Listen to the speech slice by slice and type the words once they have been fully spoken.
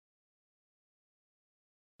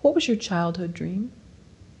What was your childhood dream?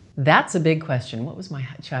 That's a big question. What was my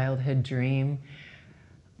childhood dream?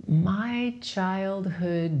 My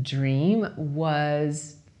childhood dream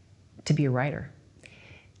was to be a writer.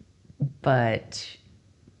 But,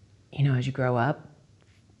 as you grow up,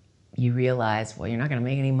 you realize, well, you're not going to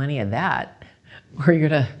make any money at that. Or you're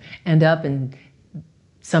going to end up in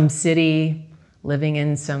some city, living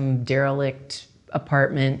in some derelict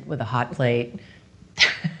apartment with a hot plate,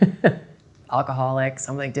 alcoholic,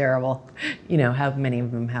 something terrible. How many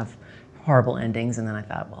of them have horrible endings. And then I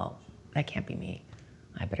thought, well, that can't be me.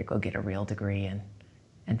 I better go get a real degree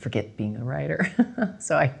and forget being a writer.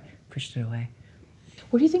 So I pushed it away.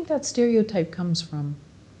 Where do you think that stereotype comes from?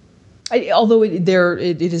 Although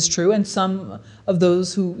it is true, and some of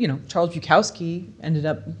those who, Charles Bukowski ended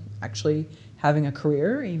up actually having a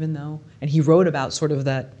career, and he wrote about sort of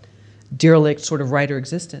that derelict sort of writer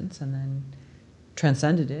existence and then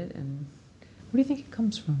transcended it. And where do you think it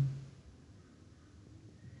comes from?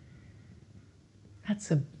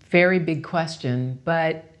 That's a very big question,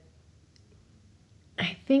 but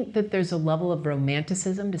I think that there's a level of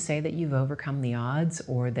romanticism to say that you've overcome the odds,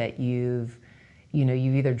 or that you've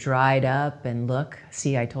either dried up and look,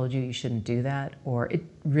 see, I told you shouldn't do that, or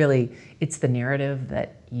it's the narrative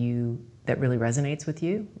that really resonates with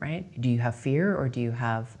you, right? Do you have fear, or do you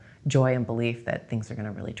have joy and belief that things are going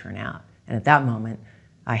to really turn out? And at that moment,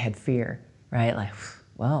 I had fear, right? Like,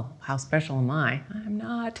 well, how special am I? I'm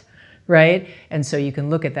not, right? And so you can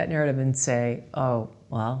look at that narrative and say, oh,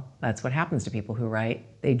 well, that's what happens to people who write.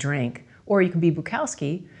 They drink. Or you can be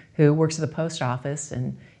Bukowski, who works at the post office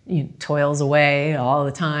and toils away all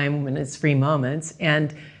the time in his free moments,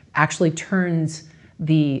 and actually turns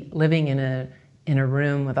the living in a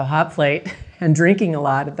room with a hot plate and drinking a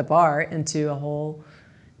lot at the bar into a whole,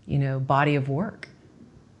 body of work.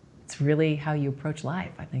 It's really how you approach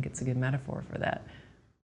life. I think it's a good metaphor for that.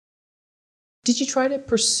 Did you try to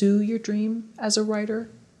pursue your dream as a writer,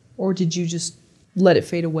 or did you just let it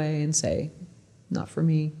fade away and say, not for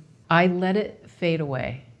me? I let it fade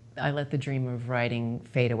away. I let the dream of writing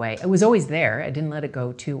fade away. It was always there. I didn't let it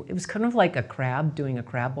go too. It was kind of like a crab doing a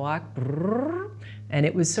crab walk. And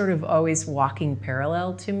it was sort of always walking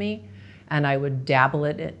parallel to me. And I would dabble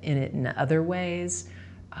in it in other ways.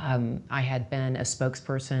 I had been a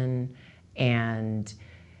spokesperson, and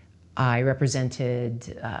I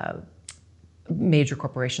represented major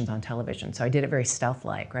corporations on television. So I did it very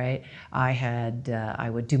stealth-like, right? I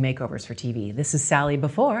would do makeovers for TV. This is Sally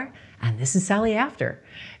before, and this is Sally after.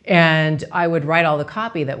 And I would write all the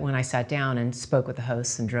copy that when I sat down and spoke with the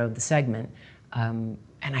hosts and drove the segment. And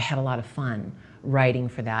I had a lot of fun writing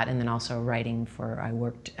for that, and then also I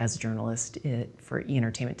worked as a journalist for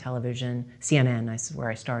Entertainment Television, CNN, is where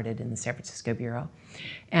I started in the San Francisco Bureau,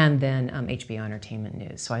 and then HBO Entertainment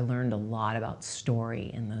News. So I learned a lot about story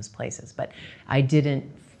in those places, but I didn't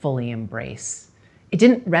fully embrace. It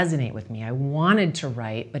didn't resonate with me. I wanted to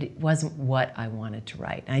write, but it wasn't what I wanted to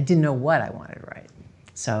write, and I didn't know what I wanted to write.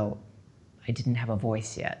 So I didn't have a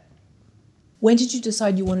voice yet. When did you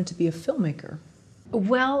decide you wanted to be a filmmaker?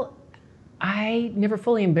 Well, I never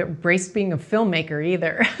fully embraced being a filmmaker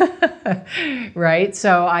either, right?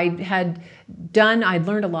 So I'd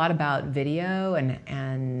learned a lot about video,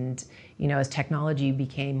 and as technology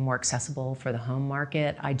became more accessible for the home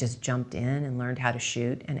market, I just jumped in and learned how to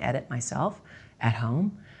shoot and edit myself at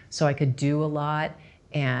home. So I could do a lot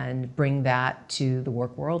and bring that to the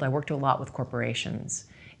work world. I worked a lot with corporations,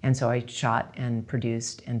 and so I shot and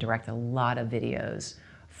produced and directed a lot of videos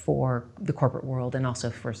for the corporate world, and also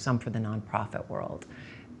for the nonprofit world.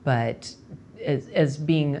 But as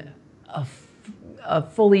being a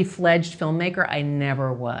fully fledged filmmaker, I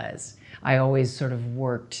never was. I always sort of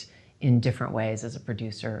worked in different ways as a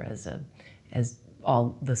producer, as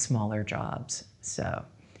all the smaller jobs. So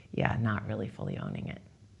yeah, not really fully owning it.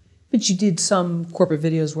 But you did some corporate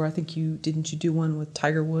videos where I think didn't you do one with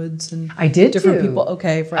Tiger Woods and I did different people?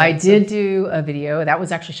 Okay, right. I did do a video that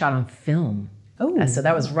was actually shot on film. Oh, so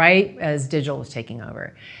that was right as digital was taking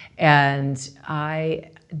over, and I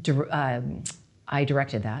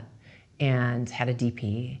directed that and had a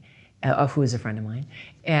DP who was a friend of mine,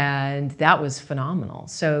 and that was phenomenal.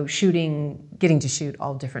 So getting to shoot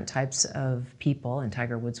all different types of people, and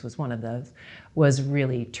Tiger Woods was one of those, was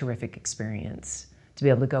really terrific experience. To be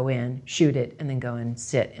able to go in, shoot it, and then go and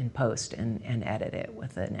sit and post and edit it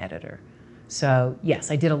with an editor. So yes,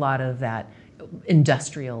 I did a lot of that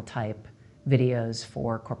industrial type videos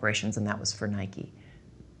for corporations, and that was for Nike.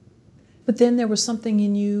 But then there was something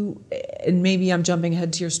in you, and maybe I'm jumping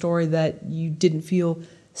ahead to your story, that you didn't feel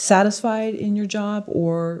satisfied in your job,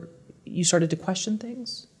 or you started to question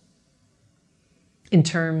things? In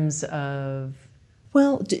terms of?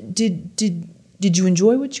 Well, did you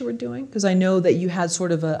enjoy what you were doing? Because I know that you had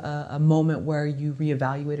sort of a moment where you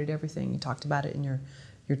reevaluated everything. You talked about it in your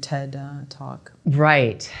TED talk.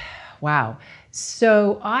 Right. Wow.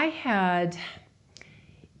 So I had,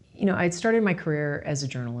 I'd started my career as a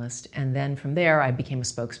journalist, and then from there I became a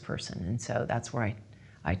spokesperson. And so that's where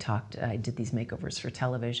I did these makeovers for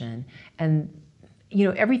television. And,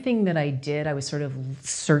 everything that I did, I was sort of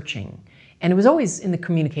searching. And it was always in the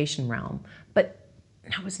communication realm, but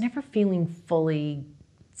I was never feeling fully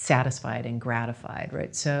satisfied and gratified,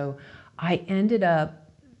 right? So I ended up,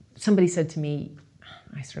 somebody said to me,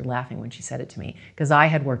 I started laughing when she said it to me, because I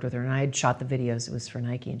had worked with her and I had shot the videos, it was for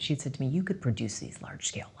Nike, and she'd said to me, you could produce these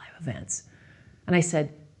large-scale live events. And I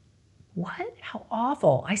said, what? How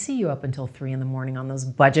awful. I see you up until 3 a.m. on those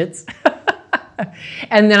budgets.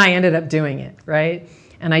 And then I ended up doing it, right?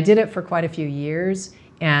 And I did it for quite a few years.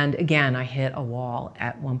 And again, I hit a wall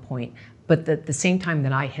at one point. But the same time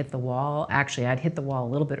that I hit the wall, actually, I'd hit the wall a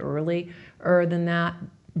little bit earlier than that.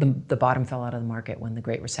 The bottom fell out of the market when the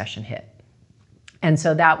Great Recession hit. And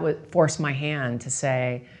so that would force my hand to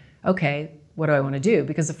say, okay, what do I want to do?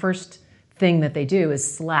 Because the first thing that they do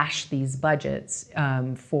is slash these budgets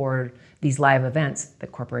for these live events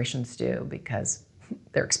that corporations do because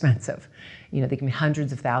they're expensive. They can be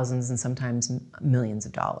hundreds of thousands and sometimes millions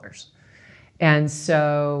of dollars. And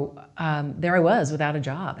so there I was without a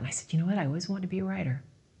job. And I said, you know what? I always wanted to be a writer.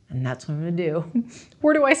 And that's what I'm going to do.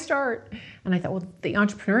 Where do I start? And I thought, well, the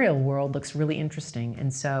entrepreneurial world looks really interesting.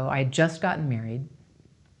 And so I had just gotten married,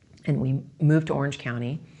 and we moved to Orange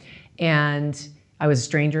County. And I was a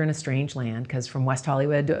stranger in a strange land, because from West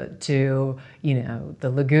Hollywood to, the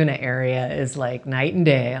Laguna area is like night and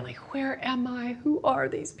day. I'm like, where am I? Who are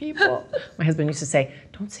these people? My husband used to say,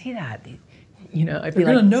 don't say that. I'd be like,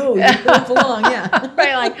 gonna know you don't belong, yeah.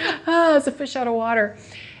 Right, like, it's a fish out of water.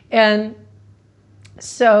 And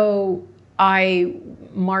so I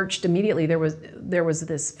marched immediately. There was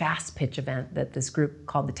this fast pitch event that this group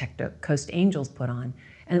called the Tech Coast Angels put on.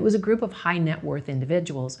 And it was a group of high net worth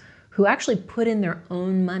individuals who actually put in their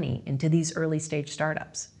own money into these early stage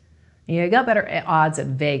startups. You got better odds at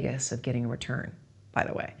Vegas of getting a return, by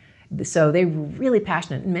the way. So they were really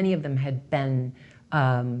passionate. Many of them had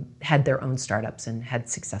had their own startups and had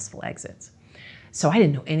successful exits. So I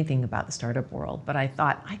didn't know anything about the startup world, but I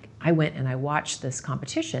thought, I went and I watched this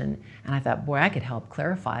competition, and I thought, boy, I could help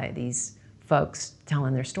clarify these folks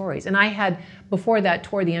telling their stories. And I had, before that,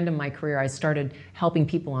 toward the end of my career, I started helping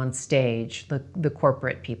people on stage, the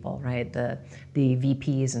corporate people, right? The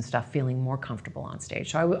VPs and stuff, feeling more comfortable on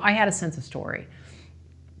stage. So I had a sense of story.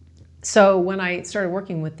 So when I started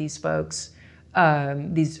working with these folks,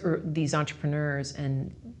 these entrepreneurs,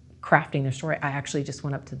 and crafting their story, I actually just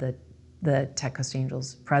went up to the Tech Coast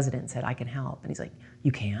Angels president and said, I can help. And he's like,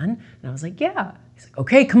 you can? And I was like, yeah. He's like,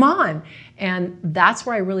 okay, come on. And that's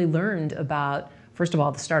where I really learned about, first of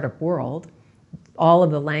all, the startup world, all of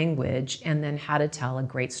the language, and then how to tell a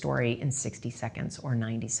great story in 60 seconds or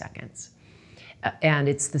 90 seconds. And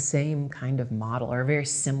it's the same kind of model, or a very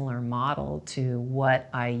similar model to what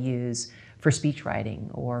I use for speech writing,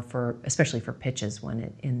 or especially for pitches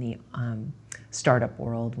in the startup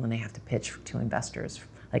world, when they have to pitch to investors,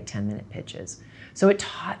 like 10-minute pitches. So it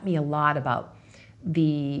taught me a lot about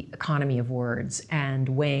the economy of words and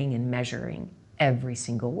weighing and measuring every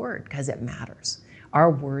single word, because it matters.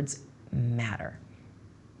 Our words matter.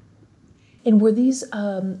 And were these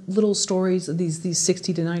little stories, these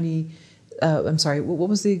 60 to 90, I'm sorry, what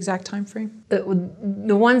was the exact time frame?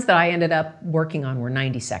 The ones that I ended up working on were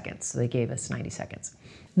 90 seconds. So they gave us 90 seconds.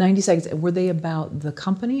 90 seconds. Were they about the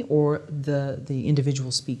company or the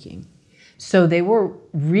individual speaking? So they were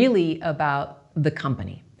really about the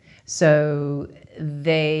company. So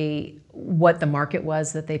what the market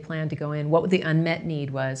was that they planned to go in, what the unmet need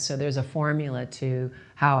was. So there's a formula to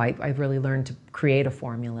how I really learned to create a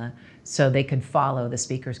formula so they could follow, the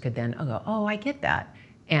speakers could then go, oh, I get that.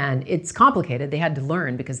 And it's complicated. They had to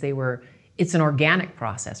learn because it's an organic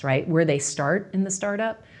process, right? Where they start in the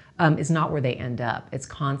startup is not where they end up. It's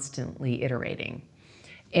constantly iterating.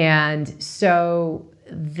 And so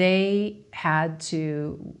they had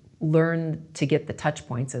to learn to get the touch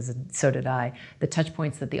points, so did I, the touch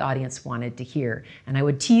points that the audience wanted to hear. And I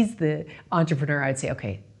would tease the entrepreneur. I'd say,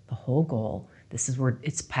 okay, the whole goal, this is where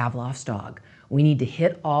it's Pavlov's dog. We need to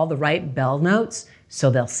hit all the right bell notes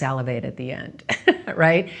so they'll salivate at the end,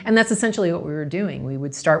 right? And that's essentially what we were doing. We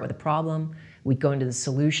would start with a problem, we'd go into the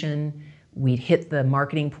solution, we'd hit the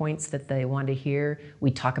marketing points that they wanted to hear,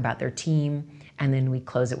 we'd talk about their team, and then we'd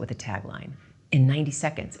close it with a tagline. In 90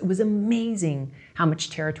 seconds. It was amazing how much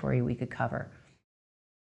territory we could cover.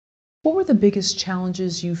 What were the biggest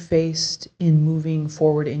challenges you faced in moving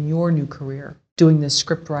forward in your new career, doing this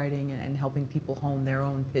script writing and helping people hone their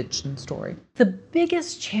own pitch and story? The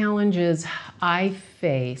biggest challenges I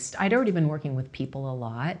faced, I'd already been working with people a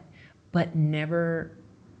lot, but never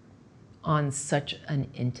on such an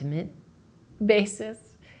intimate basis.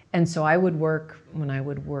 And so when I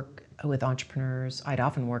would work with entrepreneurs, I'd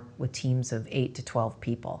often work with teams of 8 to 12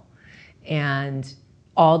 people. And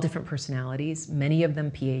all different personalities, many of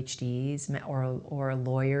them PhDs or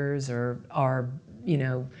lawyers or are,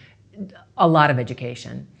 a lot of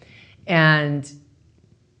education. And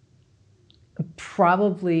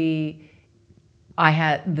probably I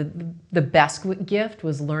had the best gift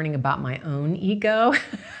was learning about my own ego.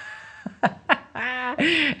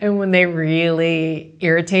 And when they really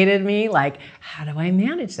irritated me, like, how do I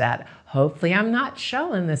manage that? Hopefully I'm not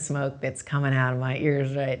showing the smoke that's coming out of my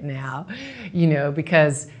ears right now,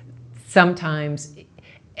 because sometimes,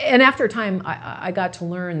 and after a time, I got to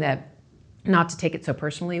learn that not to take it so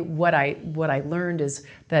personally. What I learned is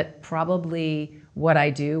that probably what I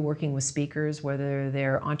do working with speakers, whether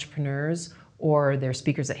they're entrepreneurs or they're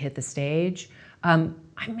speakers that hit the stage, I'm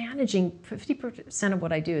managing, 50% of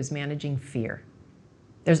what I do is managing fear.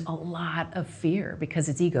 There's a lot of fear because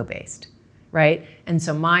it's ego-based, right? And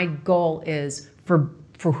so my goal is for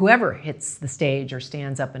whoever hits the stage or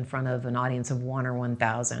stands up in front of an audience of 1 or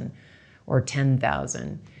 1,000 or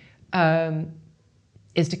 10,000,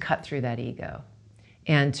 is to cut through that ego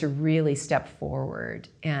and to really step forward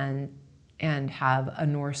and have a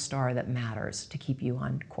North Star that matters to keep you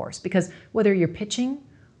on course. Because whether you're pitching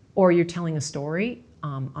or you're telling a story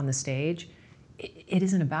on the stage, it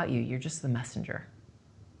isn't about you. You're just the messenger.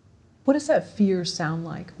 What does that fear sound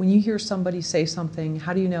like? When you hear somebody say something,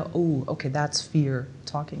 how do you know, oh, okay, that's fear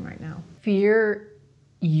talking right now? Fear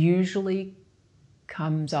usually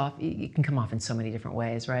comes off, it can come off in so many different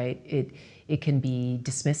ways, right? It can be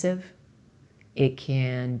dismissive, it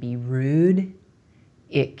can be rude,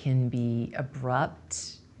 it can be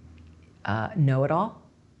abrupt, know-it-all,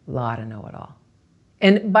 a lot of know-it-all.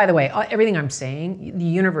 And by the way, everything I'm saying, the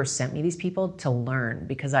universe sent me these people to learn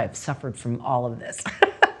because I've suffered from all of this.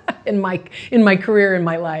 in my career, in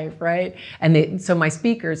my life, right? And so my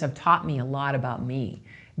speakers have taught me a lot about me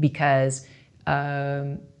because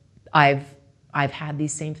I've had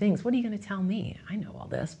these same things. What are you going to tell me? I know all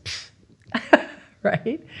this,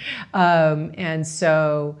 right? And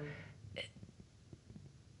so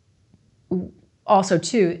also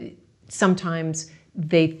too, sometimes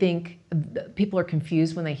they think people are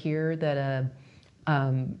confused when they hear that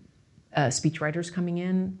a speechwriter's coming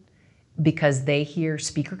in, because they hear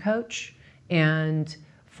speaker coach. And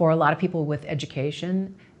for a lot of people with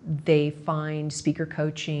education, they find speaker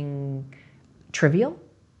coaching trivial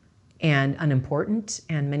and unimportant.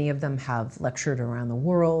 And many of them have lectured around the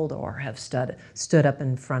world or have stood up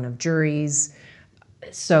in front of juries.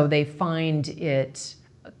 So they find it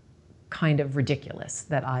kind of ridiculous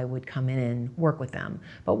that I would come in and work with them.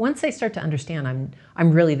 But once they start to understand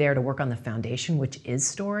I'm really there to work on the foundation, which is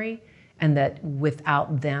story, and that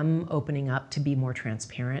without them opening up to be more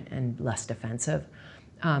transparent and less defensive,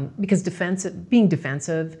 because being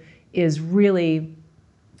defensive is really,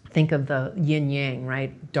 think of the yin-yang,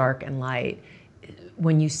 right? Dark and light.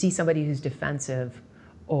 When you see somebody who's defensive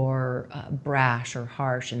or brash or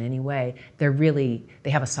harsh in any way, they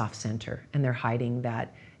have a soft center and they're hiding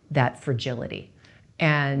that fragility.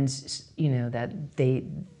 And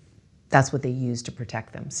that's what they use to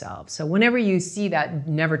protect themselves. So whenever you see that,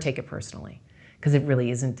 never take it personally, because it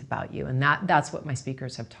really isn't about you. And that's what my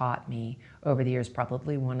speakers have taught me over the years,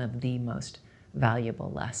 probably one of the most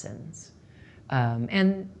valuable lessons.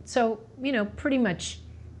 And so, pretty much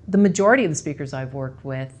the majority of the speakers I've worked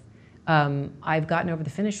with, I've gotten over the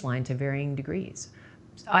finish line to varying degrees.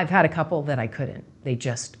 I've had a couple that I couldn't. They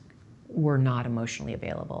just were not emotionally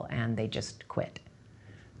available and they just quit.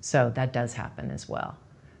 So that does happen as well.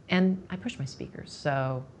 And I push my speakers,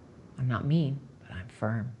 so I'm not mean, but I'm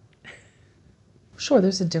firm. Sure,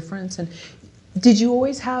 there's a difference. And did you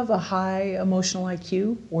always have a high emotional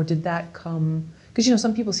IQ, or did that come, because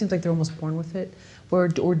some people seem like they're almost born with it, or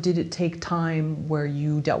did it take time where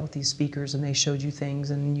you dealt with these speakers and they showed you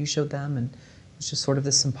things and you showed them, and it's just sort of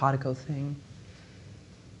this simpatico thing?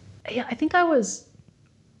 Yeah, I think I was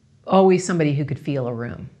always somebody who could feel a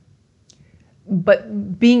room.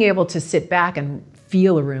 But being able to sit back and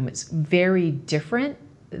feel a room is very different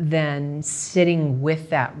than sitting with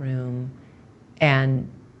that room and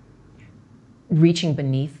reaching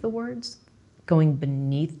beneath the words, going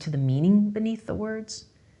beneath to the meaning beneath the words,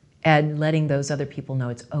 and letting those other people know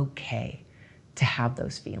it's okay to have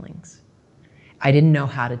those feelings. I didn't know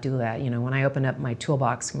how to do that. You know, when I opened up my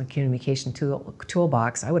toolbox, my communication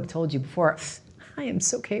toolbox, I would have told you before, I am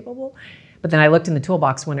so capable. But then I looked in the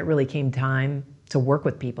toolbox when it really came time to work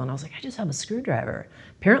with people, and I was like, I just have a screwdriver.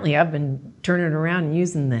 Apparently I've been turning it around and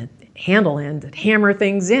using the handle end to hammer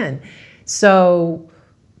things in. So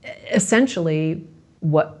essentially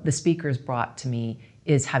what the speakers brought to me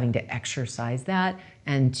is having to exercise that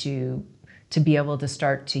and to be able to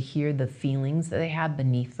start to hear the feelings that they have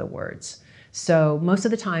beneath the words. So most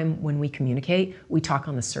of the time when we communicate, we talk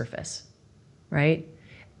on the surface, right?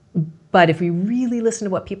 But if we really listen to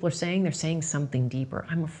what people are saying, they're saying something deeper.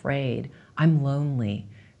 I'm afraid, I'm lonely,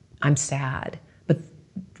 I'm sad. But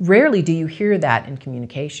rarely do you hear that in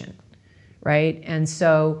communication, right? And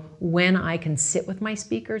so when I can sit with my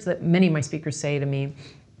speakers, that many of my speakers say to me,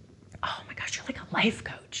 oh my gosh, you're like a life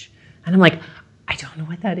coach. And I'm like, I don't know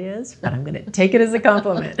what that is, but I'm gonna take it as a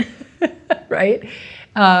compliment, right?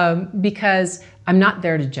 Because I'm not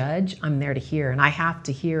there to judge, I'm there to hear. And I have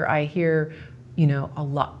to hear, I hear, you know, a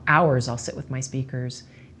lot, hours I'll sit with my speakers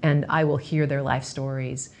and I will hear their life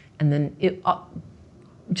stories. And then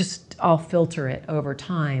I'll filter it over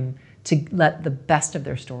time to let the best of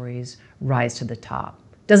their stories rise to the top.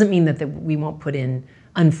 Doesn't mean that we won't put in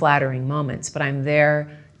unflattering moments, but I'm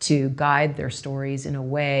there to guide their stories in a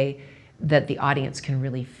way that the audience can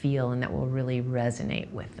really feel and that will really resonate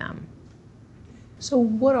with them. So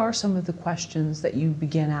what are some of the questions that you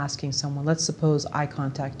begin asking someone? Let's suppose I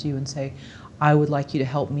contact you and say, I would like you to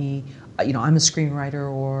help me, you know, I'm a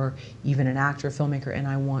screenwriter or even an actor, filmmaker, and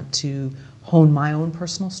I want to hone my own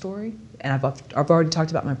personal story. And I've already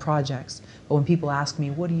talked about my projects, but when people ask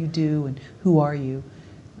me, what do you do and who are you?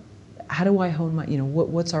 How do I hone my, you know,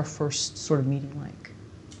 what's our first sort of meeting like?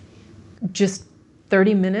 Just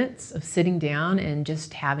 30 minutes of sitting down and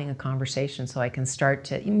just having a conversation so I can start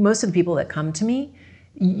to, most of the people that come to me,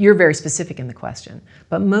 you're very specific in the question,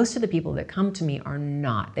 but most of the people that come to me are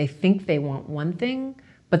not. They think they want one thing,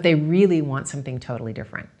 but they really want something totally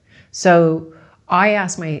different. So I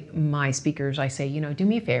ask my speakers, I say, you know, do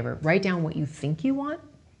me a favor, write down what you think you want,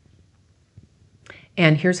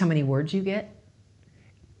 and here's how many words you get.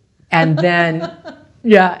 And then,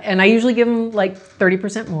 yeah, and I usually give them like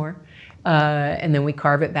 30% more. And then we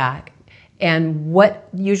carve it back. And what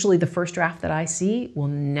usually the first draft that I see will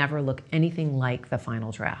never look anything like the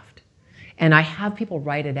final draft. And I have people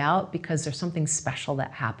write it out because there's something special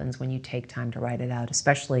that happens when you take time to write it out,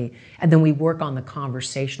 especially, and then we work on the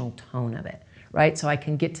conversational tone of it, right? So I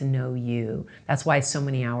can get to know you. That's why so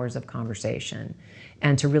many hours of conversation,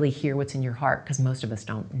 and to really hear what's in your heart, because most of us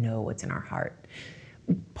don't know what's in our heart.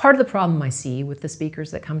 Part of the problem I see with the speakers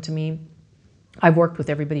that come to me, I've worked with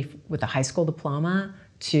everybody with a high school diploma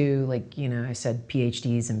to, like, you know, I said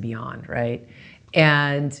PhDs and beyond, right?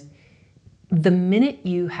 And the minute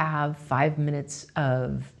you have 5 minutes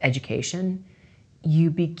of education,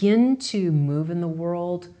 you begin to move in the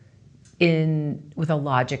world with a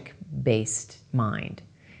logic-based mind.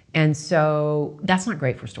 And so that's not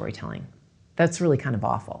great for storytelling. That's really kind of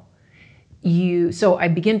awful. So I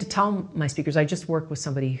begin to tell my speakers, I just worked with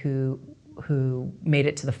somebody who made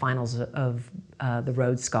it to the finals of the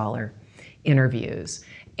Rhodes Scholar interviews.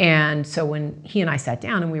 And so when he and I sat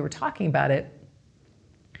down and we were talking about it,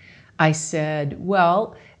 I said,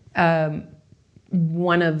 well,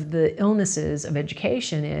 one of the illnesses of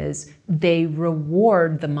education is they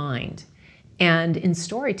reward the mind. And in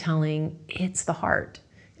storytelling, it's the heart.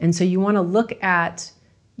 And so you want to look at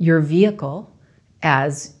your vehicle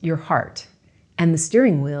as your heart and the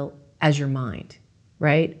steering wheel as your mind,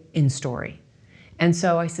 right, in story. And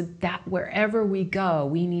so I said that wherever we go,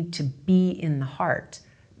 we need to be in the heart.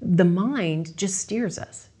 The mind just steers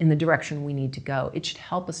us in the direction we need to go. It should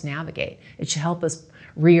help us navigate. It should help us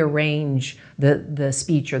rearrange the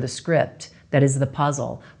speech or the script that is the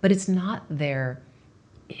puzzle. But it's not there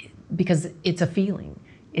because it's a feeling.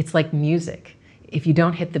 It's like music. If you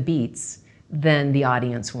don't hit the beats, then the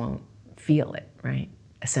audience won't feel it, right?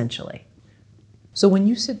 Essentially. So when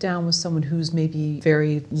you sit down with someone who's maybe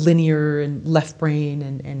very linear and left brain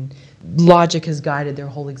and logic has guided their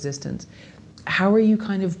whole existence, how are you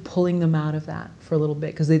kind of pulling them out of that for a little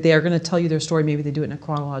bit? Because they are going to tell you their story, maybe they do it in a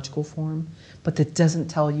chronological form, but that doesn't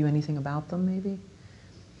tell you anything about them, maybe?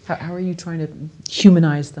 How are you trying to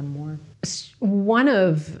humanize them more? One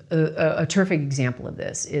of a terrific example of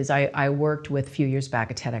this is I worked with, a few years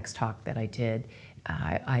back, a TEDx talk that I did.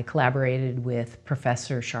 I collaborated with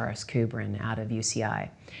Professor Charis Kubrin out of UCI,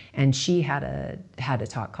 and she has a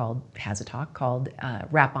talk called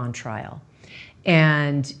Rap on Trial.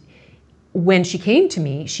 And when she came to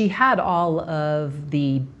me, she had all of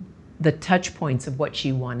the touch points of what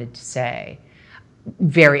she wanted to say,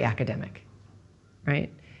 very academic,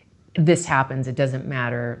 right? This happens, it doesn't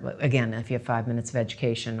matter, again, if you have 5 minutes of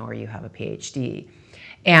education or you have a PhD.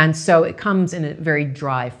 And so it comes in a very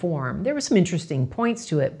dry form. There were some interesting points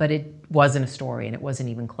to it, but it wasn't a story and it wasn't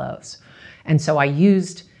even close. And so I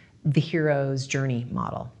used the hero's journey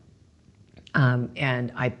model.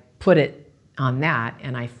 And I put it on that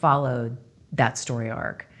and I followed that story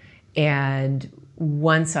arc. And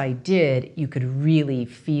once I did, you could really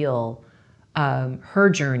feel her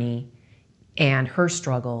journey and her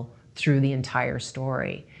struggle through the entire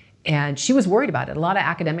story. And she was worried about it. A lot of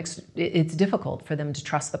academics, it's difficult for them to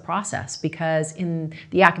trust the process because in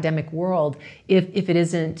the academic world, if it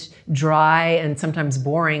isn't dry and sometimes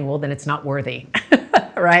boring, well, then it's not worthy,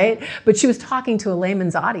 right? But she was talking to a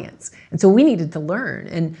layman's audience. And so we needed to learn.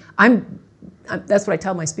 And that's what I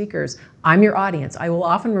tell my speakers. I'm your audience. I will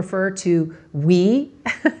often refer to we,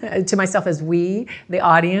 to myself as we, the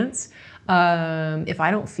audience. If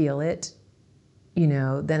I don't feel it,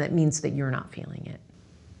 then it means that you're not feeling it.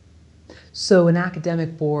 So an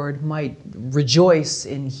academic board might rejoice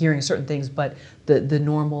in hearing certain things, but the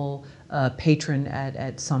normal patron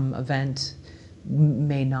at some event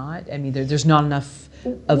may not? I mean, there's not enough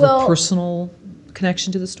of a personal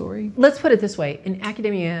connection to the story? Let's put it this way. In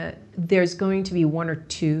academia, there's going to be 1 or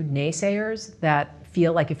 2 naysayers that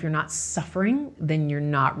feel like if you're not suffering, then you're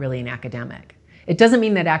not really an academic. It doesn't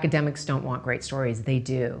mean that academics don't want great stories. They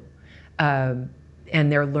do. And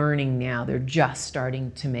they're learning now. They're just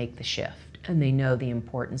starting to make the shift, and they know the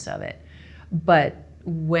importance of it. But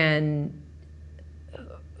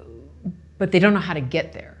they don't know how to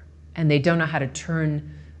get there, and they don't know how to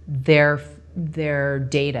turn their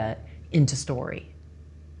data into story.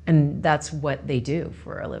 And that's what they do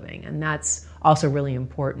for a living. And that's also really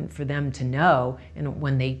important for them to know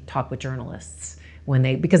when they talk with journalists,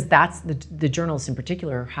 because that's the journalists in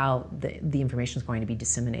particular, how the information is going to be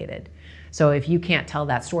disseminated. So if you can't tell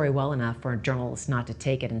that story well enough for a journalist not to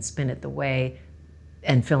take it and spin it the way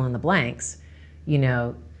and fill in the blanks,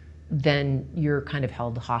 then you're kind of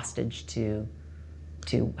held hostage to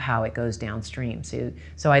how it goes downstream.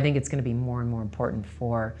 So I think it's going to be more and more important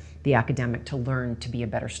for the academic to learn to be a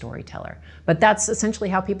better storyteller. But that's essentially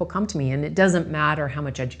how people come to me, and it doesn't matter how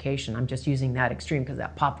much education. I'm just using that extreme because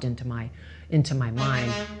that popped into my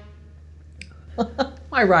mind.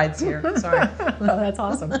 My ride's here, sorry. Oh, that's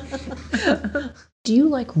awesome. Do you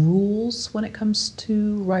like rules when it comes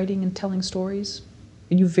to writing and telling stories?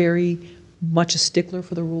 Are you very much a stickler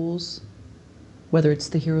for the rules? Whether it's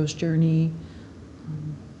the hero's journey?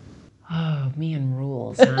 Oh, me and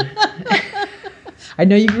rules, huh? I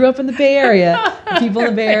know you grew up in the Bay Area. People in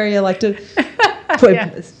the Bay Area like to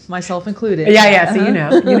put myself included. Yeah, so you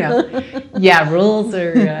know. Yeah, rules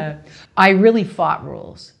are, I really fought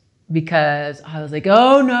rules because I was like,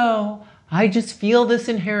 oh no, I just feel this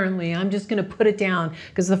inherently. I'm just going to put it down.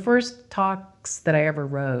 Because the first talks that I ever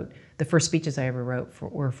wrote, the first speeches I ever wrote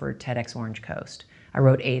were for TEDx Orange Coast. I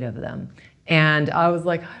wrote 8 of them. And I was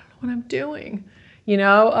like, I don't know what I'm doing.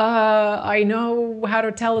 I know how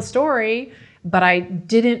to tell a story, but I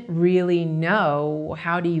didn't really know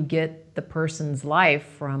how do you get the person's life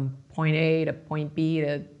from point A to point B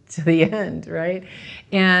to the end, right?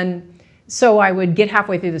 And so I would get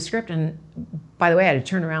halfway through the script, and by the way, I had to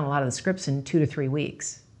turn around a lot of the scripts in 2 to 3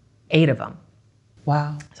 weeks, 8 of them.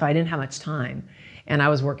 Wow. So I didn't have much time. And I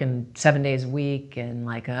was working 7 days a week and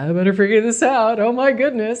like, I better figure this out. Oh my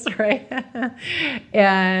goodness, right?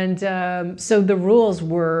 And so the rules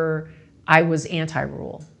were, I was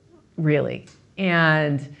anti-rule, really.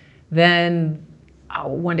 And then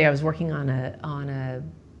one day I was working on a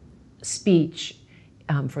speech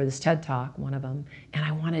for this TED Talk, one of them, and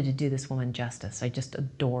I wanted to do this woman justice. I just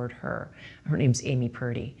adored her. Her name's Amy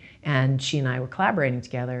Purdy, and she and I were collaborating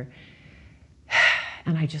together.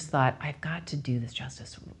 And I just thought, I've got to do this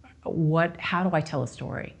justice. How do I tell a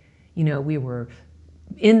story? We were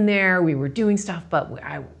in there, we were doing stuff, but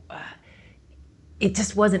it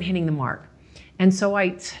just wasn't hitting the mark. And so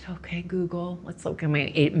I said, okay, Google, let's look at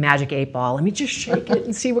my magic 8 ball. Let me just shake it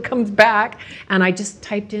and see what comes back. And I just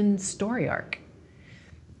typed in story arc.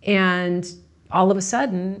 And all of a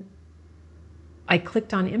sudden, I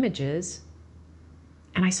clicked on images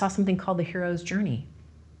and I saw something called the hero's journey.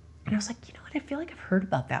 And I was like, I feel like I've heard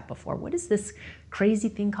about that before. What is this crazy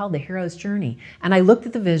thing called the hero's journey? And I looked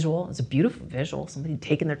at the visual. It was a beautiful visual. Somebody had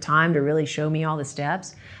taken their time to really show me all the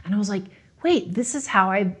steps. And I was like, wait, this is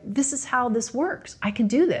how this works. I can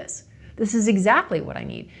do this. This is exactly what I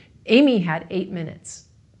need. Amy had 8 minutes.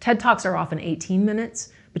 TED Talks are often 18 minutes,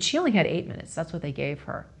 but she only had 8 minutes. That's what they gave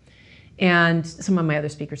her. And some of my other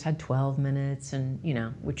speakers had 12 minutes, and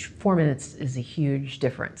which 4 minutes is a huge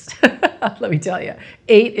difference. Let me tell you,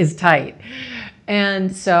 8 is tight.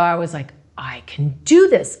 And so I was like, I can do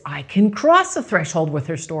this. I can cross the threshold with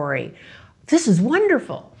her story. This is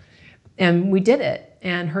wonderful. And we did it,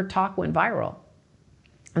 and her talk went viral.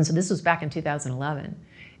 And so this was back in 2011.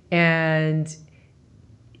 And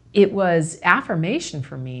it was affirmation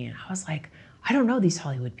for me. And I was like, I don't know these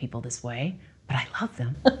Hollywood people this way, but I love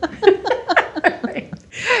them. Right?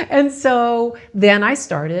 And so then I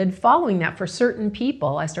started following that for certain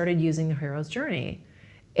people. I started using the hero's journey.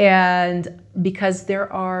 And because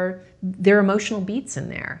there are emotional beats in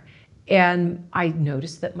there. And I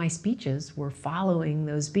noticed that my speeches were following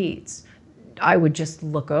those beats. I would just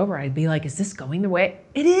look over, I'd be like, is this going the way?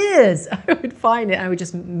 It is. I would find it, I would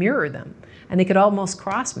just mirror them. And they could almost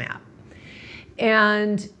cross map.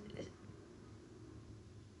 And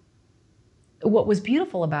what was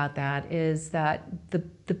beautiful about that is that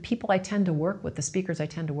the people I tend to work with, the speakers I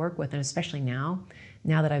tend to work with, and especially now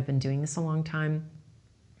that I've been doing this a long time,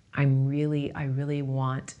 I really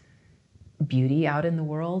want beauty out in the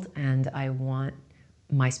world, and I want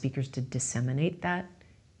my speakers to disseminate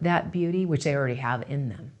that beauty, which they already have in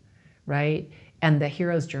them, right? And the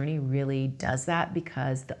hero's journey really does that,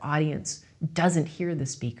 because the audience doesn't hear the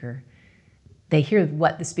speaker. They hear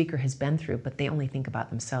what the speaker has been through, but they only think about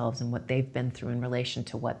themselves and what they've been through in relation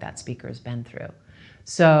to what that speaker has been through.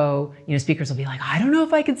 So, speakers will be like, I don't know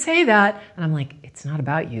if I could say that. And I'm like, it's not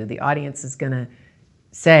about you. The audience is going to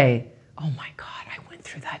say, oh my God, I went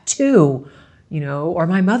through that too, or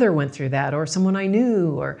my mother went through that, or someone I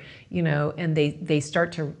knew, or, and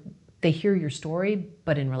they hear your story,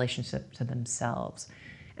 but in relationship to themselves.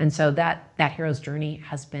 And so that hero's journey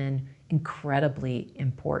has been incredibly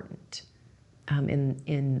important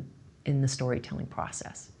in the storytelling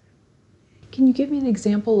process. Can you give me an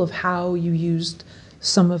example of how you used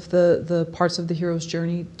some of the parts of the hero's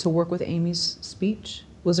journey to work with Amy's speech?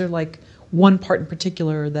 Was there like one part in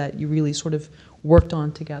particular that you really sort of worked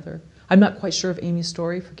on together? I'm not quite sure of Amy's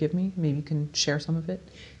story, forgive me. Maybe you can share some of it.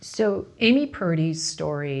 So Amy Purdy's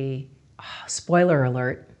story, spoiler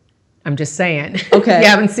alert, I'm just saying. Okay. If you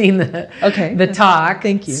haven't seen the talk,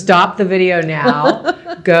 thank you. Stop the video now.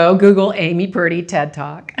 Go Google Amy Purdy TED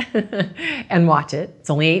Talk and watch it. It's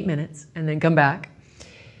only 8 minutes, and then come back.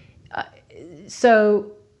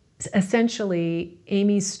 So essentially,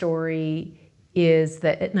 Amy's story is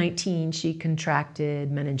that at 19, she contracted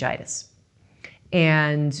meningitis.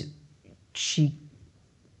 And she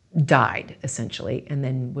died, essentially, and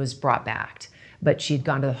then was brought back. But she'd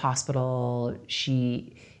gone to the hospital.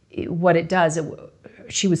 She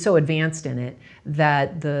was so advanced in it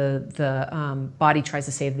that the body tries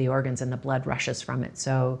to save the organs, and the blood rushes from it.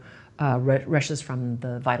 So rushes from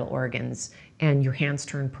the vital organs, and your hands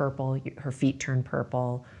turn purple, her feet turn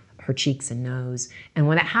purple, her cheeks and nose. And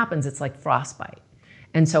when that happens, it's like frostbite.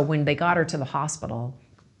 And so when they got her to the hospital,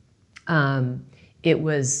 it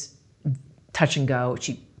was touch and go.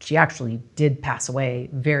 She actually did pass away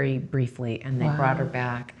very briefly, and they brought her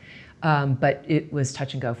back. But it was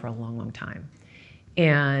touch and go for a long, long time.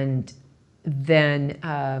 And then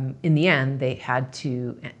in the end, they had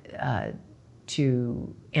to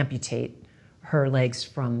amputate her legs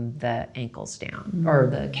from the ankles down, or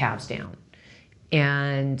the calves down,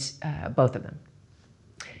 and both of them.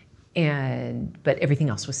 But everything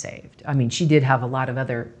else was saved. I mean, she did have a lot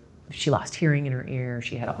of she lost hearing in her ear.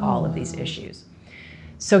 She had all of these issues.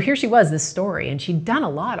 So here she was, this story, and she'd done a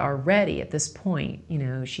lot already at this point.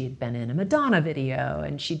 She had been in a Madonna video,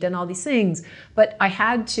 and she'd done all these things. But I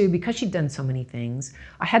had to, because she'd done so many things,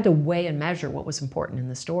 I had to weigh and measure what was important in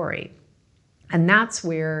the story. And that's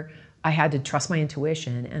where I had to trust my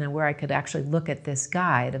intuition, and where I could actually look at this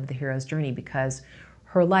guide of the hero's journey, because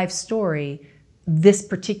her life story, this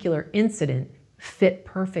particular incident, fit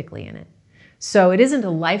perfectly in it. So it isn't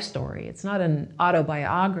a life story. It's not an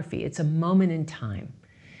autobiography. It's a moment in time.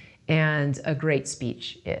 And a great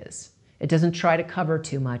speech is. It doesn't try to cover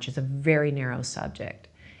too much. It's a very narrow subject.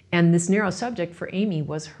 And this narrow subject for Amy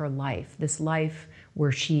was her life, this life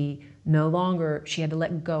where she had to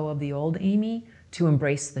let go of the old Amy to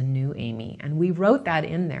embrace the new Amy. And we wrote that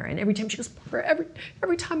in there. And every time she goes,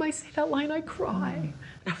 every time I say that line, I cry. And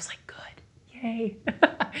I was like, good, yay.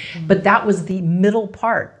 But that was the middle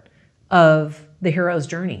part of the hero's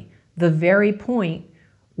journey, the very point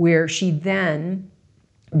where she then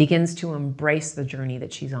begins to embrace the journey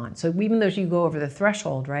that she's on. So even though you go over the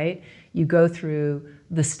threshold, right, you go through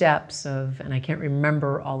the steps of, and I can't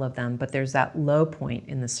remember all of them, but there's that low point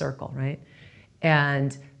in the circle, right?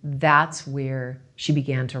 And that's where she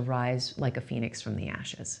began to rise like a phoenix from the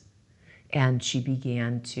ashes. And she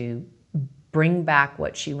began to bring back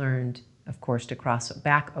what she learned, of course, to cross it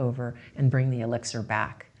back over and bring the elixir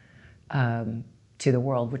back to the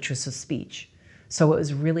world, which was a speech. So it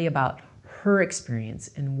was really about her experience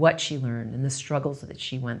and what she learned and the struggles that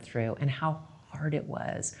she went through and how hard it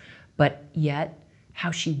was, but yet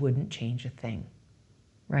how she wouldn't change a thing,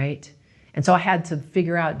 right? And so I had to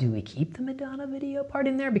figure out, do we keep the Madonna video part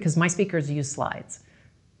in there? Because my speakers use slides,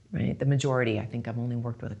 right? The majority, I think I've only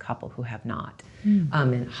worked with a couple who have not.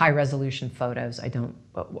 In high resolution photos, I don't,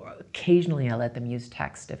 occasionally I let them use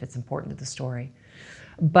text if it's important to the story.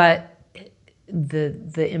 But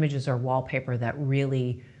the images are wallpaper that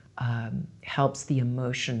really helps the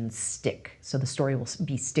emotion stick. So the story will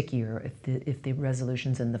be stickier if the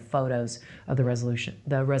resolutions and the photos of the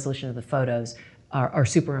resolution of the photos are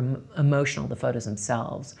super emotional, the photos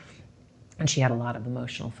themselves. And she had a lot of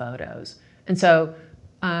emotional photos. And so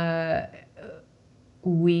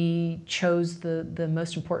we chose the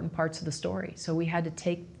most important parts of the story. So we had to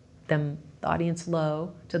take the audience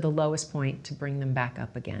low to the lowest point to bring them back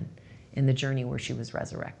up again in the journey where she was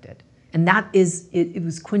resurrected. And that is, it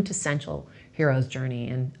was quintessential hero's journey.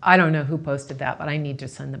 And I don't know who posted that, but I need to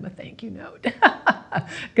send them a thank you note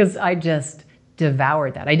because I just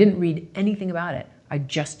devoured that. I didn't read anything about it. I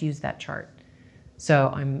just used that chart.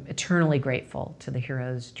 So I'm eternally grateful to the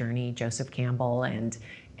hero's journey, Joseph Campbell, and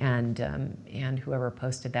whoever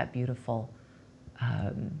posted that beautiful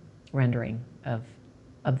rendering of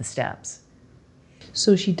the steps.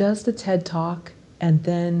 So she does the TED Talk, and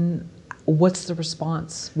then what's the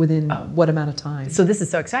response within what amount of time? So this is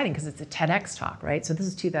so exciting because it's a TEDx talk, right? So this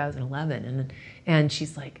is 2011, and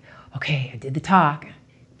she's like, okay, I did the talk.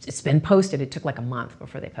 It's been posted. It took like a month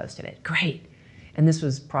before they posted it. Great. And this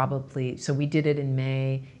was probably, so we did it in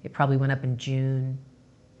May. It probably went up in June.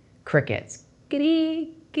 Crickets.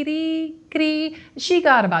 Giddy, giddy, giddy. She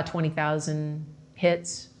got about 20,000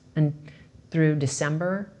 hits and through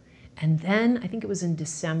December. And then I think it was in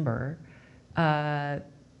December,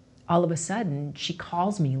 all of a sudden she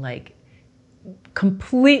calls me like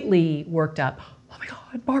completely worked up. Oh my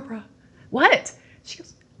God, Barbara, what? She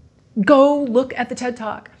goes, go look at the TED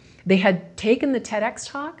Talk. They had taken the TEDx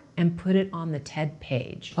talk and put it on the TED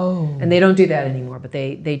page. Oh. And they don't do that anymore, but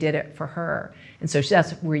they did it for her. And so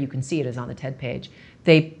that's where you can see it, is on the TED page.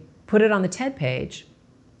 They put it on the TED page,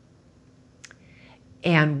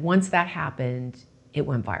 and once that happened, it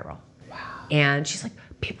went viral. Wow. And she's like,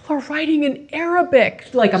 people are writing in Arabic.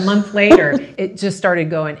 Like a month later, it just started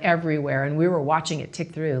going everywhere. And we were watching it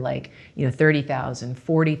tick through, like, 30,000,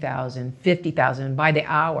 40,000, 50,000 by the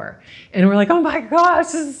hour. And we're like, oh my gosh,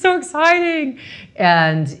 this is so exciting.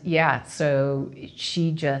 And yeah, so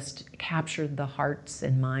she just captured the hearts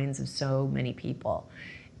and minds of so many people,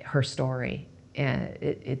 her story. And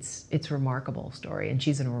it's a remarkable story. And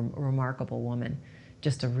she's a remarkable woman.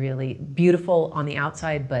 Just a really beautiful on the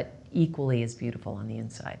outside, but equally as beautiful on the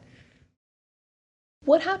inside.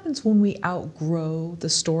 What happens when we outgrow the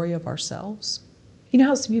story of ourselves? You know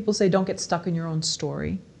how some people say, don't get stuck in your own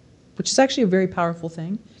story, which is actually a very powerful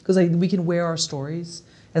thing, because we can wear our stories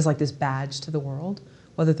as like this badge to the world,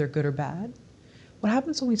 whether they're good or bad. What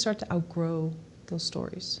happens when we start to outgrow those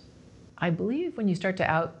stories? I believe when you start to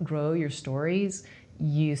outgrow your stories,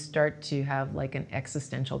 you start to have like an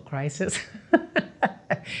existential crisis.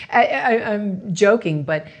 I'm joking,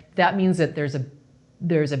 but that means that there's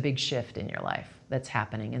a big shift in your life that's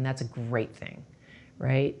happening, and that's a great thing,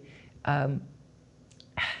 right?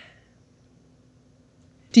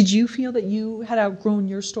 Did you feel that you had outgrown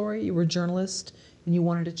your story? You were a journalist and you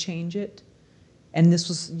wanted to change it, and this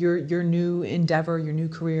was your new endeavor, your new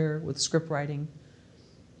career with script writing?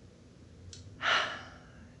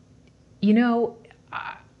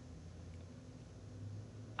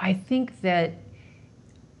 I think that,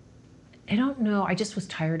 I don't know, I just was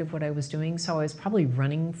tired of what I was doing, so I was probably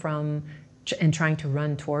running from and trying to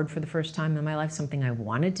run toward, for the first time in my life, something I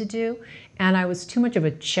wanted to do. And I was too much of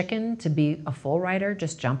a chicken to be a full writer,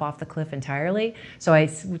 just jump off the cliff entirely. So I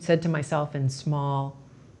said to myself, in small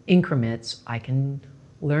increments, I can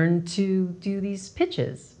learn to do these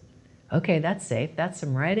pitches. Okay, that's safe. That's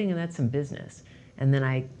some writing and that's some business. And then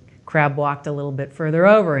I crab walked a little bit further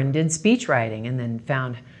over and did speech writing, and then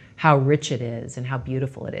found how rich it is and how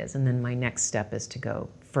beautiful it is. And then my next step is to go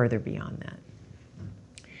further beyond that.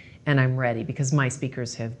 And I'm ready, because my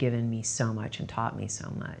speakers have given me so much and taught me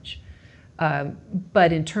so much.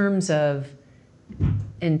 But in terms of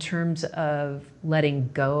letting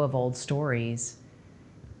go of old stories,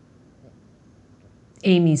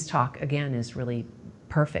 Amy's talk, again, is really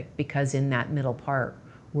perfect, because in that middle part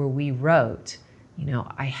where we wrote,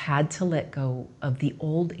 I had to let go of the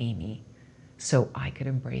old Amy so I could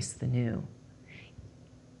embrace the new.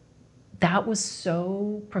 That was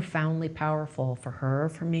so profoundly powerful for her,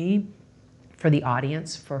 for me, for the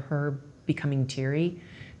audience, for her becoming teary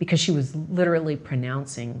because she was literally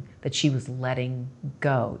pronouncing that she was letting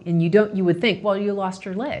go. And you would think, well, you lost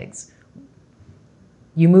your legs.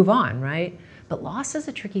 You move on, right? But loss is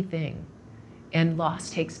a tricky thing. And loss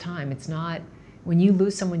takes time. It's not, when you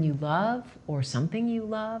lose someone you love or something you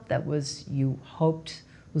love that you hoped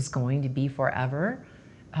was going to be forever,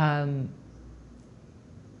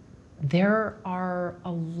 there are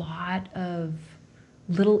a lot of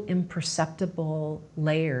little imperceptible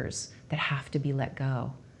layers that have to be let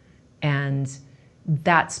go. And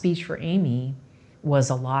that speech for Amy was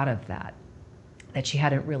a lot of that she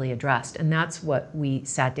hadn't really addressed. And that's what we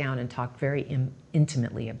sat down and talked very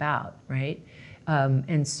intimately about, right?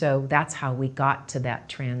 And so that's how we got to that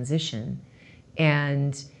transition.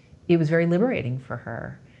 And it was very liberating for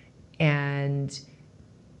her. And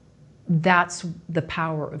that's the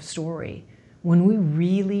power of story. When we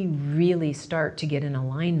really, really start to get in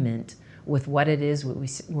alignment with what it is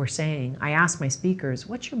we're saying, I ask my speakers,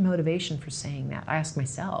 what's your motivation for saying that? I ask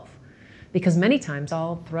myself. Because many times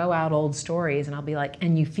I'll throw out old stories and I'll be like,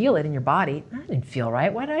 and you feel it in your body, that didn't feel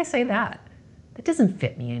right. Why did I say that? That doesn't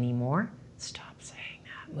fit me anymore. Stop saying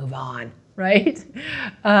that, move on, right?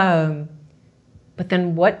 But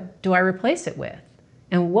then what do I replace it with?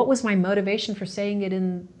 And what was my motivation for saying it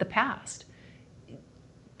in the past?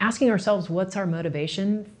 Asking ourselves what's our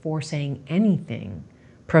motivation for saying anything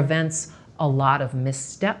prevents a lot of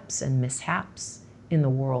missteps and mishaps in the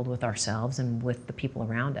world with ourselves and with the people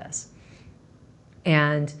around us.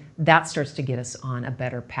 And that starts to get us on a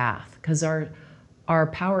better path because our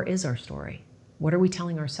power is our story. What are we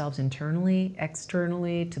telling ourselves internally,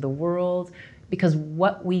 externally, to the world? Because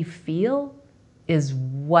what we feel is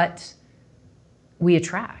what we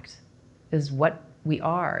attract, is what we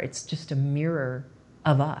are. It's just a mirror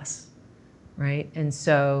of us, right? And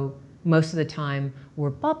so most of the time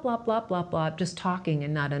we're blah, blah, blah, blah, blah, just talking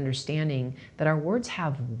and not understanding that our words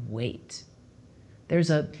have weight. There's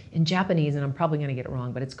in Japanese, and I'm probably going to get it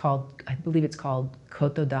wrong, but I believe it's called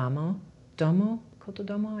kotodomo,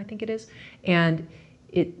 kotodomo, I think it is. And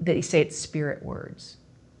they say it's spirit words,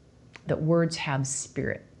 that words have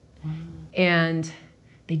spirit. Wow. And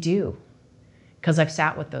they do, because I've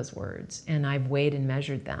sat with those words and I've weighed and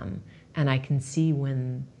measured them, and I can see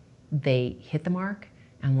when they hit the mark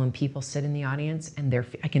and when people sit in the audience and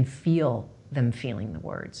I can feel them feeling the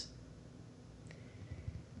words.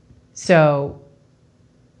 So,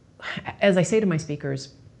 as I say to my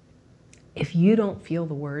speakers, if you don't feel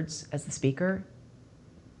the words as the speaker,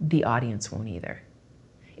 the audience won't either.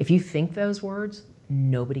 If you think those words,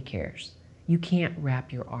 nobody cares. You can't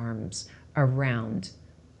wrap your arms around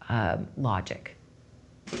logic.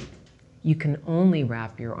 You can only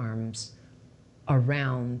wrap your arms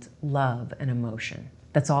around love and emotion.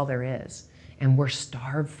 That's all there is. And we're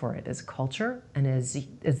starved for it as a culture and as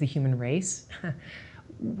the human race.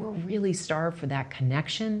 We're really starved for that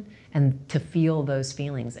connection and to feel those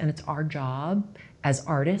feelings. And it's our job as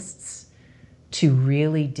artists to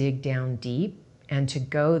really dig down deep and to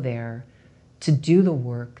go there to do the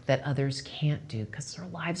work that others can't do because their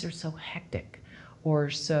lives are so hectic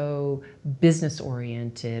or so business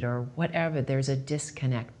oriented or whatever. There's a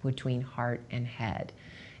disconnect between heart and head.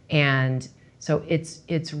 And so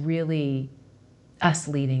it's really us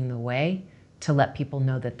leading the way to let people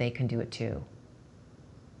know that they can do it too.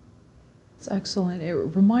 It's excellent. It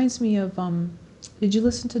reminds me of, did you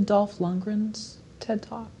listen to Dolph Lundgren's TED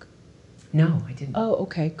Talk? No, I didn't. Oh,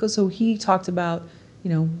 okay. So he talked about,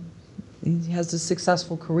 he has a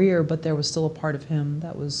successful career, but there was still a part of him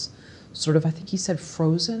that was sort of, I think he said,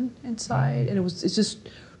 frozen inside. And it's just,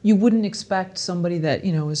 you wouldn't expect somebody that,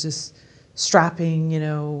 is this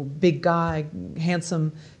strapping, big guy,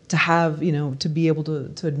 handsome, to have, to be able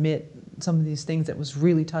to admit some of these things that was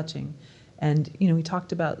really touching. And, he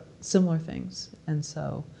talked about similar things. And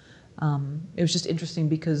so it was just interesting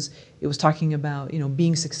because it was talking about,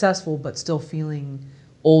 being successful, but still feeling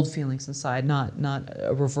old feelings inside, not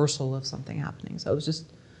a reversal of something happening. So it was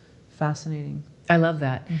just fascinating. I love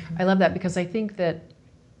that. Mm-hmm. I love that because I think that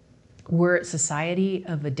we're a society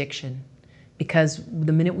of addiction because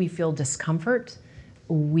the minute we feel discomfort,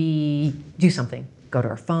 we do something. Go to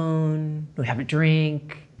our phone, we have a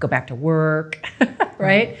drink, go back to work,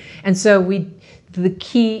 right? And so the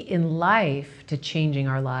key in life to changing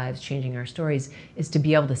our lives, changing our stories, is to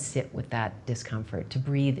be able to sit with that discomfort, to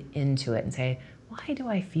breathe into it and say, why do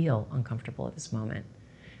I feel uncomfortable at this moment?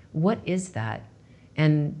 What is that?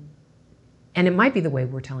 And it might be the way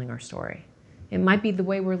we're telling our story. It might be the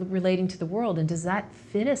way we're relating to the world, and does that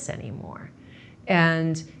fit us anymore?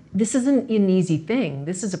 And this isn't an easy thing.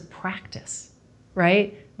 This is a practice,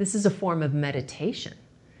 right? This is a form of meditation,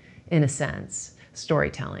 in a sense,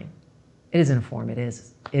 storytelling. It isn't a form, it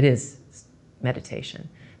is meditation.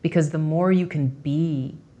 Because the more you can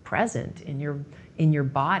be present in your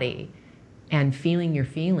body and feeling your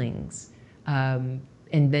feelings, and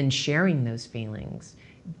then sharing those feelings,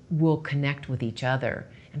 will connect with each other.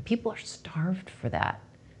 And people are starved for that.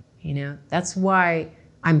 You know, that's why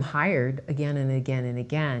I'm hired again and again and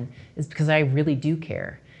again, is because I really do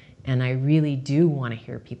care. And I really do want to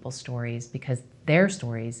hear people's stories, because their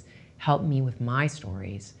stories help me with my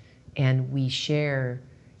stories. And we share,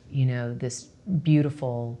 you know, this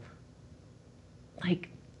beautiful, like,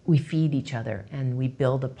 we feed each other and we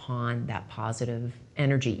build upon that positive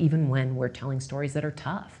energy, even when we're telling stories that are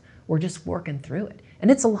tough. We're just working through it. And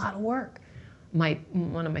it's a lot of work.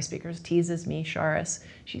 One of my speakers teases me, Charis.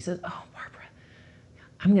 She says, "Oh, Barbara,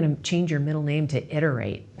 I'm going to change your middle name to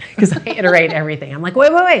Iterate," because I iterate everything. I'm like,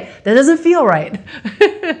 wait, that doesn't feel right.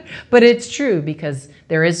 But it's true, because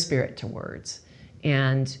there is spirit to words,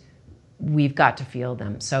 and we've got to feel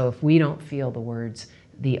them. So if we don't feel the words,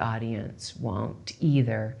 the audience won't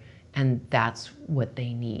either, and that's what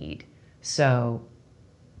they need. So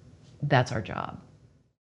that's our job.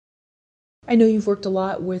 I know you've worked a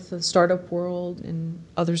lot with the startup world and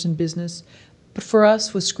others in business, but for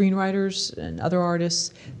us, with screenwriters and other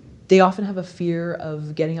artists, they often have a fear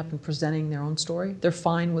of getting up and presenting their own story. They're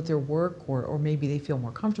fine with their work, or maybe they feel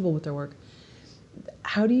more comfortable with their work.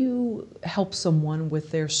 How do you help someone with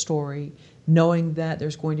their story, knowing that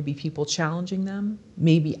there's going to be people challenging them,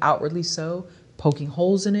 maybe outwardly so, poking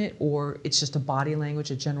holes in it, or it's just a body language,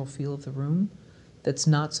 a general feel of the room that's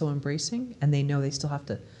not so embracing, and they know they still have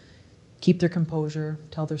to keep their composure,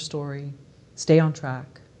 tell their story, stay on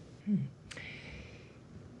track?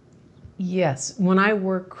 Yes, when I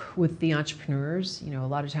work with the entrepreneurs, you know, a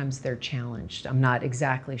lot of times they're challenged. I'm not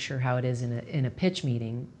exactly sure how it is in a pitch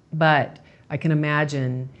meeting, but I can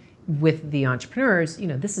imagine with the entrepreneurs, you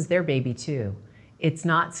know, this is their baby too. It's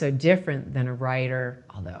not so different than a writer,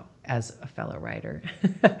 although as a fellow writer,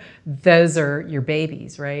 those are your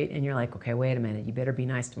babies, right? And you're like, okay, wait a minute, you better be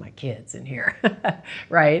nice to my kids in here,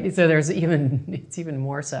 right? So it's even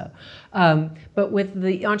more so. But with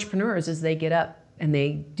the entrepreneurs, as they get up and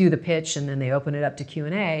they do the pitch and then they open it up to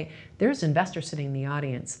Q&A, there's investors sitting in the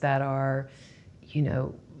audience that are, you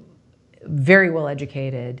know, very well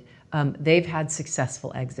educated. They've had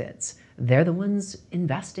successful exits. They're the ones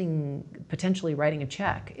investing, potentially writing a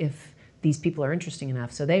check if these people are interesting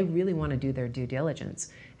enough. So they really want to do their due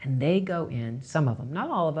diligence. And they go in, some of them,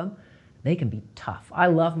 not all of them, they can be tough. I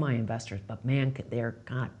love my investors, but man, they're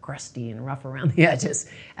kind of crusty and rough around the edges.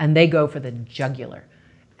 And they go for the jugular.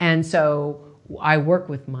 And so I work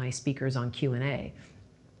with my speakers on Q&A,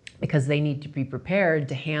 because they need to be prepared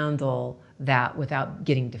to handle that without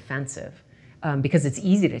getting defensive, because it's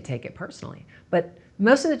easy to take it personally. But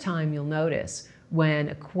most of the time you'll notice when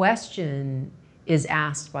a question is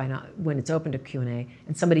asked when it's open to Q&A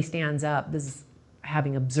and somebody stands up, this is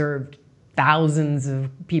having observed thousands of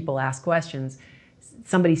people ask questions,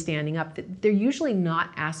 somebody standing up, they're usually not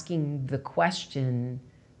asking the question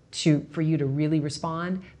for you to really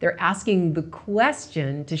respond. They're asking the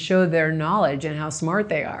question to show their knowledge and how smart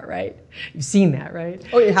they are, right? You've seen that, right?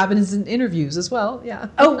 Oh, it happens in interviews as well, yeah.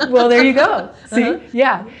 Oh, well, there you go. See?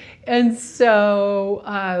 Yeah. And so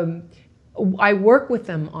I work with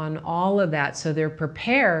them on all of that, so they're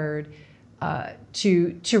prepared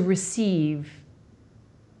to receive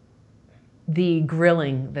the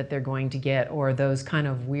grilling that they're going to get, or those kind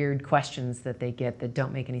of weird questions that they get that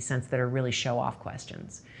don't make any sense, that are really show-off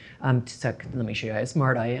questions. So let me show you how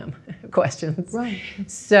smart I am questions. Right.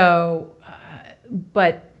 So,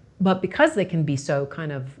 but because they can be so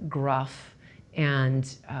kind of gruff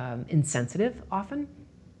and insensitive often,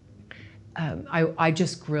 I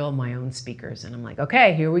just grill my own speakers, and I'm like,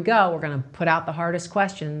 okay, here we go. We're going to put out the hardest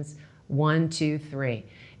questions. 1, 2, 3.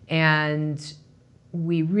 And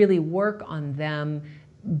we really work on them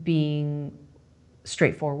being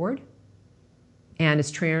straightforward and as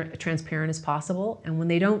transparent as possible. And when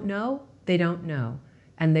they don't know, they don't know.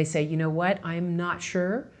 And they say, you know what, I'm not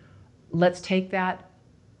sure. Let's take that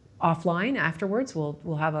offline afterwards.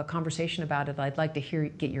 We'll have a conversation about it. I'd like to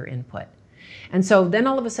get your input. And so then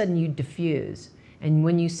all of a sudden you diffuse. And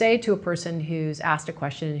when you say to a person who's asked a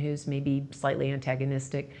question, who's maybe slightly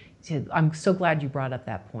antagonistic, you say, I'm so glad you brought up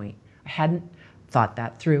that point. I hadn't thought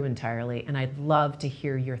that through entirely, and I'd love to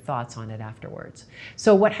hear your thoughts on it afterwards.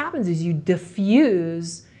 So what happens is you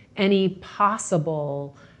diffuse any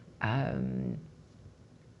possible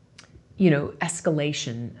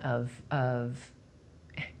escalation of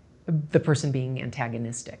the person being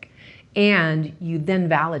antagonistic. And you then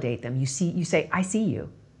validate them. You say, I see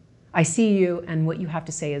you, and what you have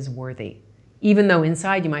to say is worthy. even though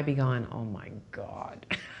inside you might be going, oh my God,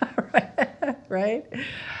 right?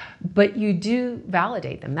 But you do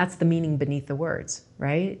validate them. That's the meaning beneath the words,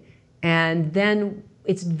 right? And then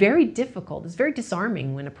it's very difficult, it's very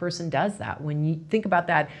disarming when a person does that. When you think about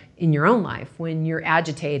that in your own life, when you're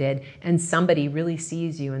agitated and somebody really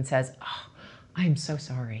sees you and says, oh, I am so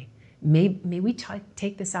sorry. May we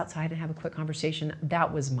take this outside and have a quick conversation?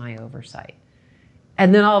 That was my oversight.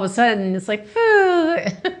 And then all of a sudden, it's like,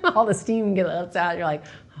 all the steam gets out. You're like,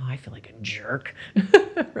 oh, I feel like a jerk,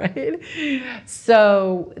 right?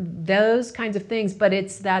 So those kinds of things, but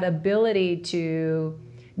it's that ability to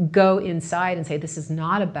go inside and say, this is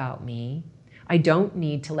not about me. I don't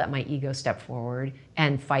need to let my ego step forward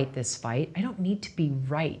and fight this fight. I don't need to be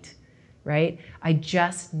right? I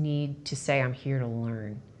just need to say, I'm here to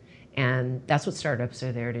learn. And that's what startups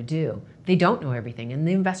are there to do. They don't know everything, and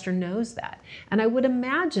the investor knows that. And I would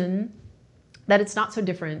imagine that it's not so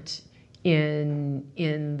different in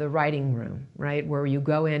the writing room, right? Where you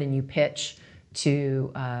go in and you pitch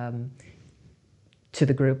to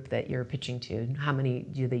the group that you're pitching to. How many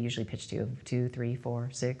do they usually pitch to? 2, 3, 4,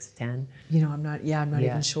 6, 10? I'm not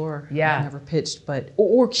even sure. Yeah. I've never pitched, but,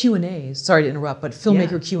 or Q&As, sorry to interrupt, but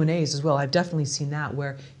filmmaker Q&As as well. I've definitely seen that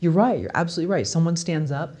where you're right, you're absolutely right. Someone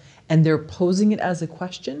stands up and they're posing it as a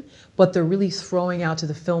question, but they're really throwing out to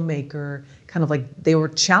the filmmaker kind of like they were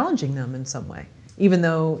challenging them in some way, even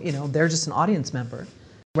though, they're just an audience member.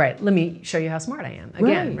 Right, let me show you how smart I am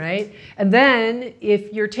again, right? And then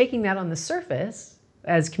if you're taking that on the surface,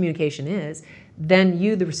 as communication is, then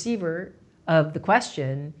you, the receiver of the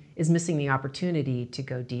question, is missing the opportunity to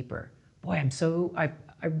go deeper. Boy, I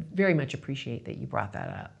very much appreciate that you brought that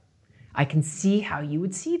up. I can see how you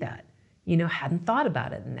would see that. Hadn't thought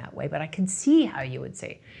about it in that way, but I can see how you would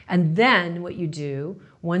say. And then what you do,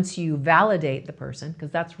 once you validate the person,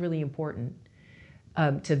 because that's really important,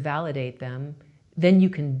 to validate them, then you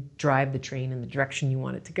can drive the train in the direction you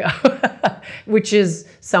want it to go, which is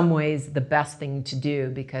some ways the best thing to do,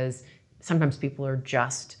 because sometimes people are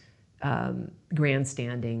just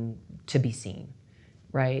grandstanding to be seen,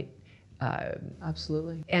 right?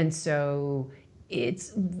 Absolutely. And so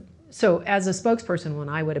as a spokesperson, when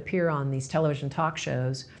I would appear on these television talk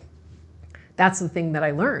shows, that's the thing that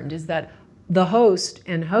I learned, is that the host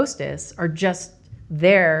and hostess are just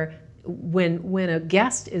there. When a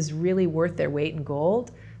guest is really worth their weight in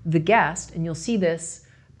gold, the guest, and you'll see this,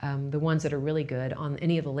 the ones that are really good on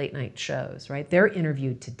any of the late night shows, right? They're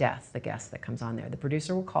interviewed to death, the guest that comes on there. The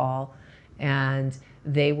producer will call and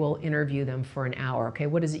they will interview them for an hour. Okay,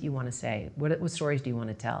 what is it you want to say? What stories do you want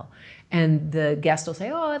to tell? And the guest will say,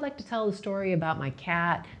 oh, I'd like to tell the story about my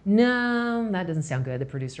cat. No, that doesn't sound good. The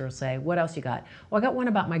producer will say, what else you got? Well, I got one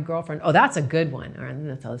about my girlfriend. Oh, that's a good one. All right, I'm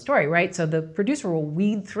going to tell the story, right? So the producer will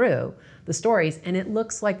weed through the stories, and it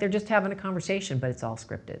looks like they're just having a conversation, but it's all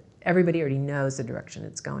scripted. Everybody already knows the direction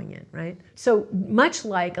it's going in, right? So much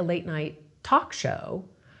like a late night talk show,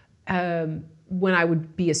 when I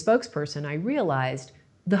would be a spokesperson, I realized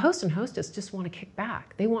the host and hostess just want to kick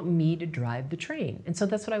back. They want me to drive the train. And so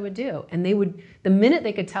that's what I would do. And the minute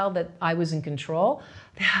they could tell that I was in control,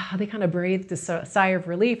 they kind of breathed a sigh of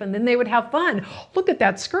relief, and then they would have fun. Look at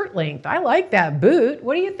that skirt length. I like that boot.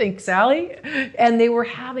 What do you think, Sally? And they were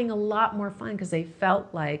having a lot more fun because they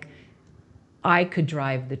felt like I could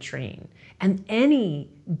drive the train. And any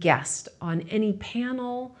guest on any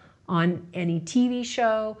panel, on any TV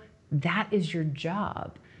show, that is your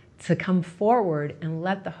job, to come forward and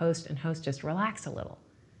let the host and hostess relax a little,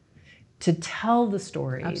 to tell the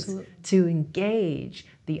stories, Absolutely. To engage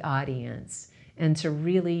the audience, and to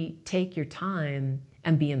really take your time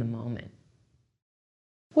and be in the moment.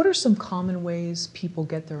 What are some common ways people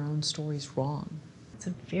get their own stories wrong? It's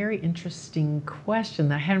a very interesting question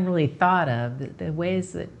that I hadn't really thought of, the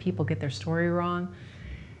ways that people get their story wrong.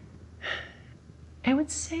 I would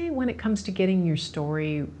say when it comes to getting your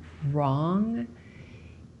story wrong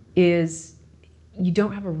is you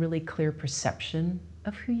don't have a really clear perception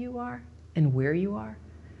of who you are and where you are.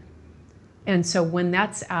 And so when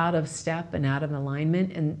that's out of step and out of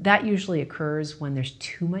alignment, and that usually occurs when there's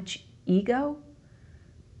too much ego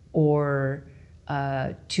or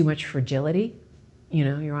too much fragility,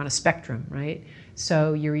 you're on a spectrum, right?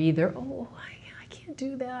 So you're either, oh, I can't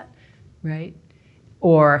do that, right?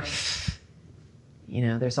 Or,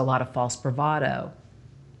 there's a lot of false bravado.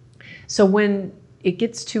 So when it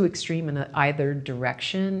gets too extreme in either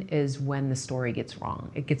direction is when the story gets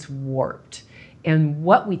wrong. It gets warped. And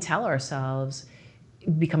what we tell ourselves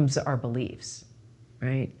becomes our beliefs,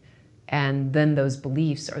 right? And then those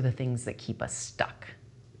beliefs are the things that keep us stuck.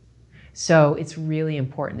 So it's really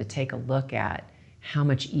important to take a look at how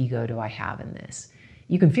much ego do I have in this.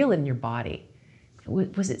 You can feel it in your body.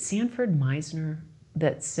 was it Sanford Meisner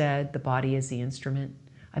that said the body is the instrument?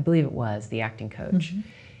 I believe it was, the acting coach.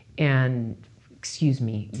 And excuse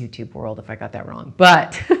me, YouTube world, if I got that wrong,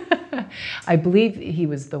 but I believe he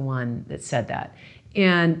was the one that said that,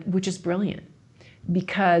 and which is brilliant,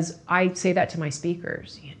 because I say that to my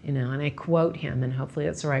speakers, and I quote him, and hopefully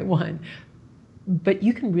that's the right one. But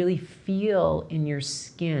you can really feel in your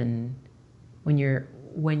skin when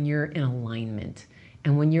you're in alignment,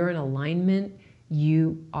 and when you're in alignment,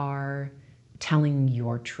 you are telling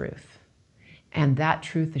your truth, and that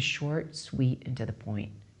truth is short, sweet, and to the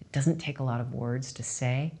point. It doesn't take a lot of words to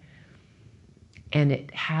say, and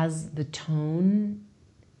it has the tone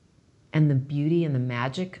and the beauty and the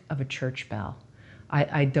magic of a church bell.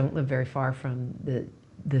 I don't live very far from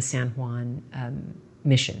the San Juan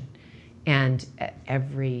mission, and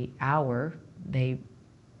every hour they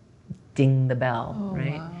ding the bell,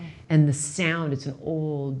 right? Wow. And the sound, it's an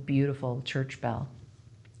old, beautiful church bell,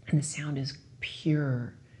 and the sound is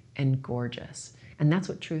pure and gorgeous. And that's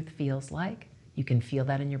what truth feels like. You can feel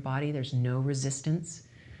that in your body. There's no resistance.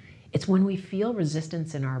 It's when we feel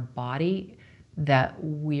resistance in our body that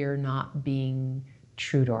we're not being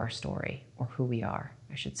true to our story, or who we are,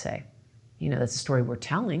 I should say. That's a story we're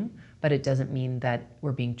telling, but it doesn't mean that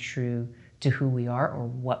we're being true to who we are or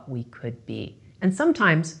what we could be. And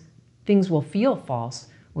sometimes things will feel false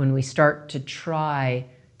when we start to try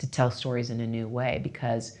to tell stories in a new way,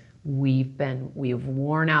 because we've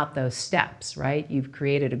worn out those steps, right? You've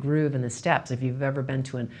created a groove in the steps. If you've ever been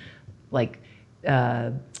to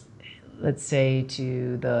let's say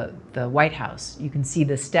to the White House, you can see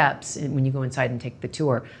the steps when you go inside and take the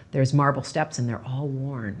tour. There's marble steps and they're all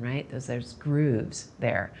worn, right? There's grooves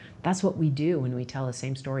there. That's what we do when we tell the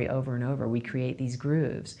same story over and over. We create these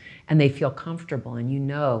grooves and they feel comfortable, and you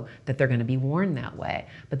know that they're going to be worn that way.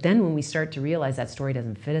 But then when we start to realize that story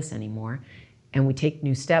doesn't fit us anymore, and we take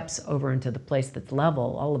new steps over into the place that's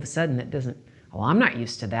level, all of a sudden it doesn't, well, I'm not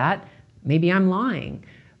used to that. Maybe I'm lying.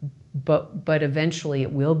 But eventually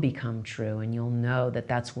it will become true, and you'll know that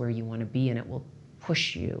that's where you want to be, and it will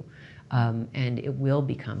push you, and it will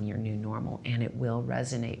become your new normal, and it will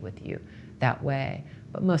resonate with you that way.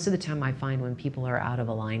 But most of the time I find when people are out of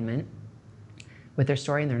alignment with their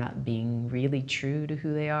story and they're not being really true to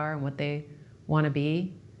who they are and what they want to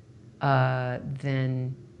be,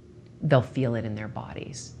 then they'll feel it in their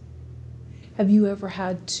bodies. Have you ever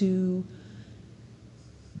had to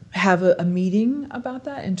have a meeting about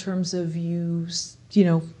that, in terms of you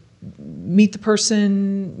meet the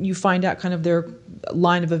person, you find out kind of their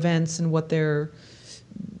line of events and what their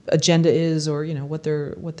agenda is, or what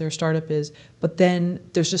their startup is, but then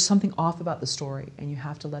there's just something off about the story and you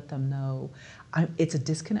have to let them know it's a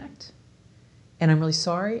disconnect and I'm really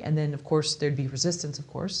sorry, and then of course there'd be resistance, of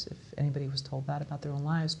course, if anybody was told that about their own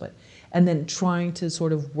lives, and then trying to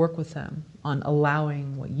sort of work with them on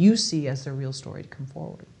allowing what you see as their real story to come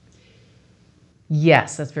forward.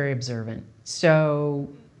 Yes, that's very observant. So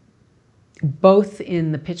both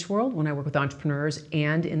in the pitch world, when I work with entrepreneurs,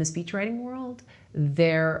 and in the speech writing world,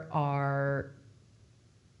 there are,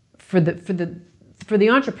 for the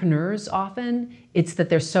entrepreneurs often, it's that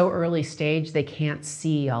they're so early stage they can't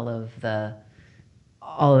see all of the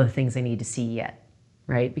things they need to see yet,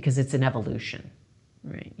 right? Because it's an evolution,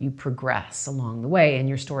 right? You progress along the way and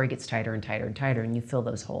your story gets tighter and tighter and tighter, and you fill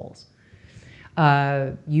those holes.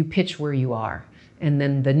 You pitch where you are. And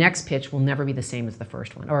then the next pitch will never be the same as the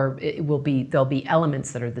first one, or there'll be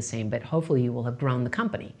elements that are the same, but hopefully you will have grown the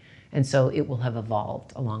company. And so it will have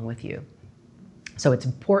evolved along with you. So it's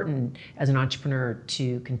important as an entrepreneur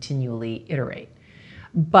to continually iterate.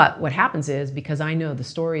 But what happens is, because I know the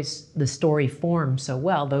story forms so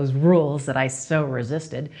well, those rules that I so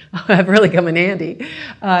resisted have really come in handy,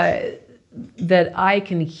 that I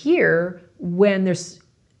can hear when there's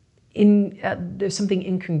something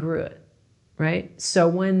incongruent. Right? So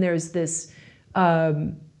when there's this,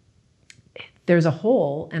 there's a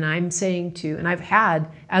hole, and I'm saying and I've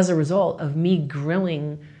had, as a result of me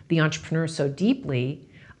grilling the entrepreneur so deeply,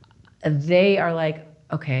 they are like,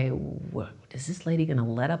 okay, is this lady gonna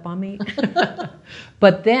let up on me?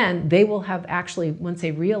 But then they will have actually, once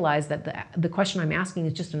they realize that the question I'm asking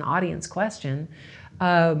is just an audience question,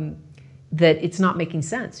 that it's not making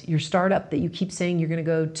sense. Your startup that you keep saying you're gonna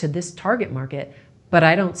go to this target market, but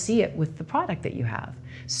I don't see it with the product that you have.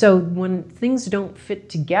 So when things don't fit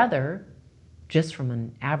together, just from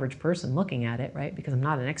an average person looking at it, right? Because I'm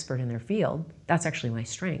not an expert in their field. That's actually my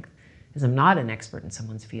strength, is I'm not an expert in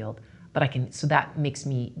someone's field, but so that makes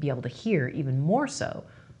me be able to hear even more so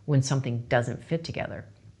when something doesn't fit together.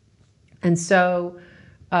 And so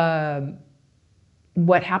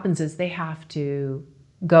what happens is they have to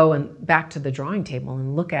go and back to the drawing table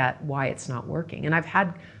and look at why it's not working. And I've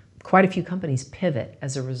had quite a few companies pivot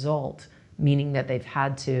as a result, meaning that they've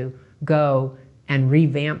had to go and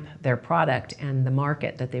revamp their product and the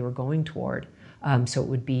market that they were going toward, so it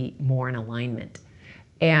would be more in alignment.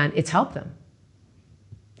 And it's helped them.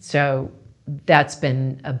 So that's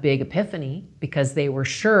been a big epiphany because they were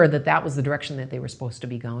sure that that was the direction that they were supposed to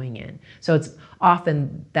be going in. So it's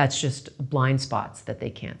often, that's just blind spots that they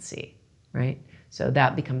can't see, right? So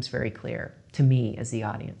that becomes very clear to me as the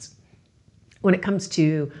audience. When it comes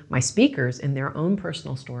to my speakers and their own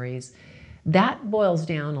personal stories, that boils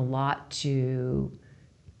down a lot to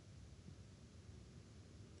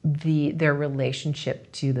their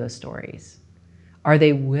relationship to those stories. Are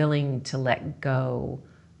they willing to let go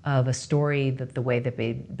of a story that the way that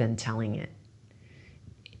they've been telling it?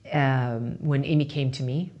 When Amy came to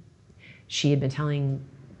me, she'd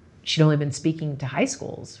only been speaking to high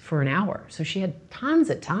schools for an hour. So she had tons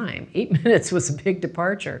of time. 8 minutes was a big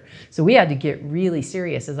departure. So we had to get really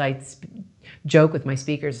serious. As I joke with my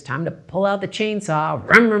speakers, it's time to pull out the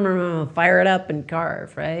chainsaw, fire it up and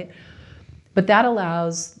carve, right? But that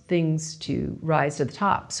allows things to rise to the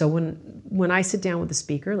top. So when I sit down with a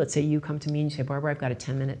speaker, let's say you come to me and you say, Barbara, I've got a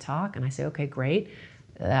 10-minute talk. And I say, okay, great.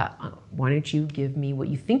 Why don't you give me what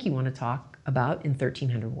you think you want to talk about in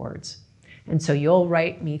 1,300 words? And so you'll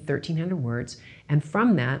write me 1,300 words. And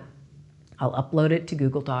from that, I'll upload it to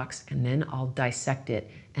Google Docs, and then I'll dissect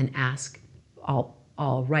it and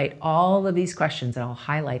I'll write all of these questions and I'll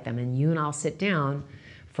highlight them. And you and I'll sit down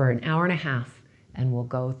for an hour and a half and we'll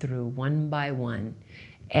go through one by one.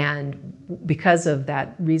 And because of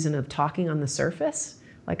that reason of talking on the surface,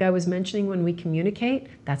 like I was mentioning, when we communicate,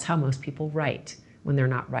 that's how most people write when they're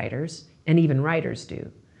not writers, and even writers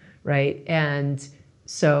do, right? And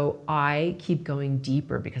so I keep going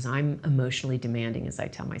deeper because I'm emotionally demanding, as I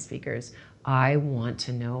tell my speakers. I want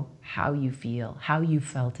to know how you feel, how you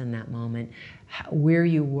felt in that moment, where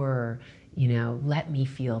you were. Let me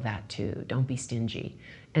feel that too. Don't be stingy.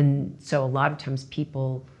 And so a lot of times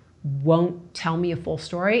people won't tell me a full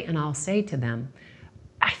story, and I'll say to them,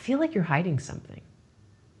 I feel like you're hiding something.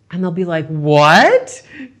 And they'll be like, what?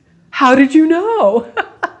 How did you know?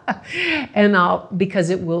 And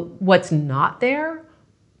because what's not there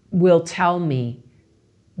will tell me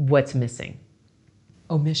what's missing.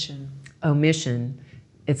 Omission.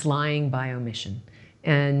 It's lying by omission.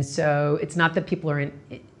 And so it's not that people are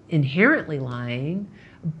inherently lying,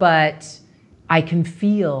 but I can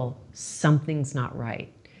feel something's not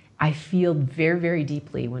right. I feel very, very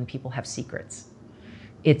deeply when people have secrets.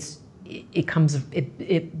 It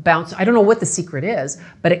bounces. I don't know what the secret is,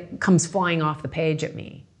 but it comes flying off the page at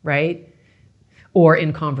me, right? Or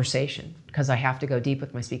in conversation, because I have to go deep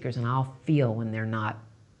with my speakers and I'll feel when they're not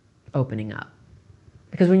opening up.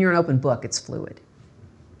 Because when you're an open book, it's fluid.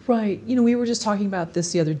 Right. We were just talking about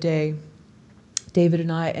this the other day, David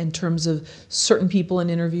and I, in terms of certain people in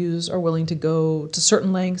interviews are willing to go to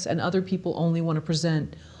certain lengths and other people only want to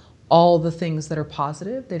present all the things that are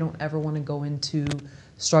positive. They don't ever want to go into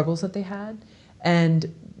struggles that they had.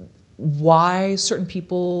 And why certain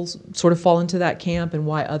people sort of fall into that camp and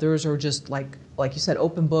why others are just like you said,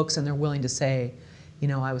 open books, and they're willing to say,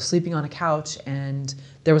 I was sleeping on a couch and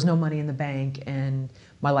there was no money in the bank and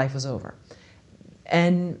my life was over.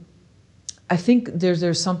 And I think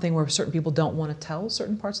there's something where certain people don't want to tell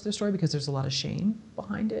certain parts of their story because there's a lot of shame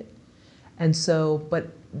behind it. And so, but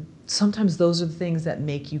sometimes those are the things that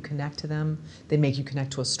make you connect to them. They make you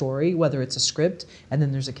connect to a story, whether it's a script and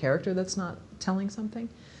then there's a character that's not telling something.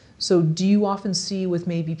 So do you often see with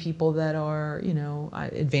maybe people that are,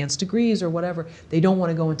 advanced degrees or whatever, they don't want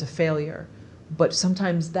to go into failure, but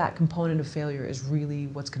sometimes that component of failure is really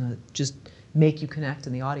what's going to just make you connect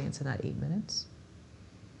in the audience in that 8 minutes?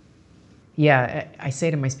 Yeah, I say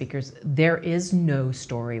to my speakers, there is no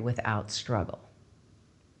story without struggle,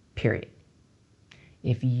 period.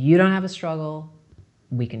 If you don't have a struggle,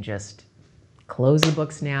 we can just close the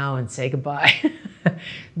books now and say goodbye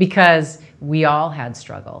because we all had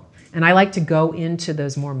struggle. And I like to go into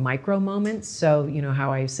those more micro moments. So,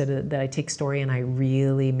 how I said that I take story and I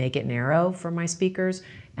really make it narrow for my speakers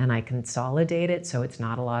and I consolidate it so it's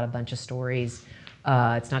not a bunch of stories.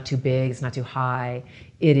 It's not too big, it's not too high.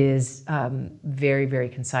 It is very, very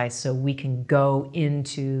concise, so we can go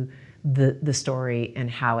into the story and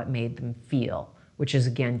how it made them feel, which is,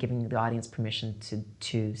 again, giving the audience permission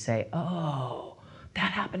to say, oh,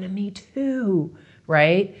 that happened to me too,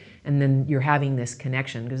 right? And then you're having this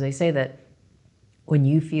connection, because they say that when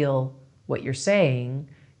you feel what you're saying,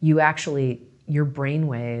 you your brain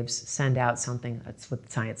waves send out something, that's what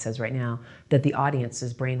science says right now, that the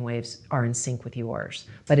audience's brain waves are in sync with yours.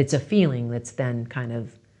 But it's a feeling that's then kind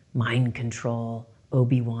of mind control,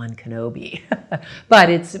 Obi-Wan Kenobi. But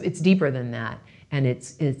it's deeper than that, and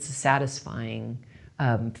it's a satisfying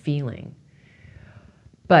feeling.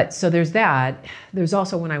 But so there's that. There's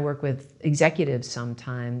also when I work with executives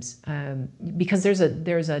sometimes, because there's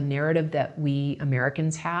a narrative that we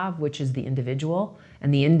Americans have, which is the individual,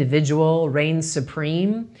 and the individual reigns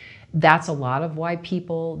supreme. That's a lot of why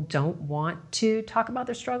people don't want to talk about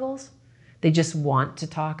their struggles. They just want to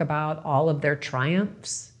talk about all of their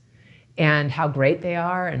triumphs and how great they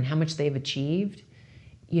are and how much they've achieved.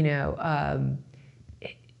 You know,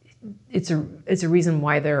 it's a reason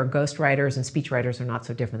why there are ghostwriters, and speechwriters are not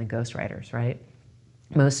so different than ghostwriters, right?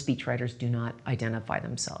 Most speechwriters do not identify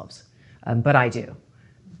themselves, but I do.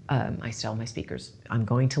 I tell my speakers, I'm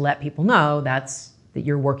going to let people know that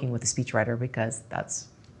you're working with a speechwriter because that's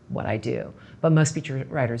what I do. But most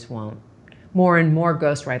speechwriters won't. More and more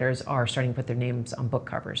ghostwriters are starting to put their names on book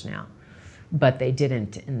covers now, but they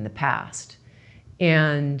didn't in the past.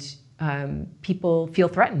 And people feel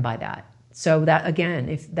threatened by that. So that, again,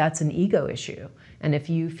 if that's an ego issue, and if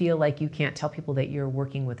you feel like you can't tell people that you're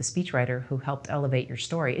working with a speechwriter who helped elevate your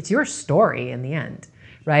story, it's your story in the end,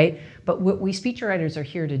 right? But what we speechwriters are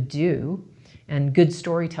here to do, and good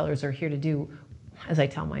storytellers are here to do, as I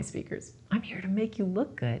tell my speakers, I'm here to make you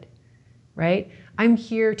look good, right? I'm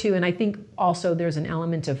here to, and I think also there's an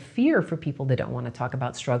element of fear for people that don't want to talk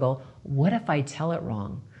about struggle. What if I tell it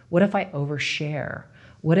wrong? What if I overshare?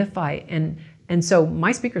 What if I, and so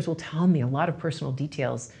my speakers will tell me a lot of personal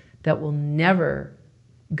details that will never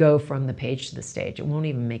go from the page to the stage. It won't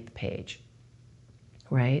even make the page,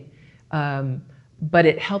 right? But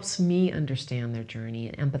it helps me understand their journey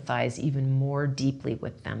and empathize even more deeply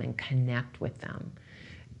with them and connect with them.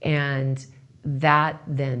 And that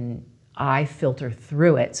then I filter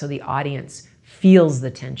through it so the audience feels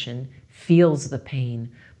the tension, feels the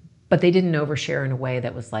pain, but they didn't overshare in a way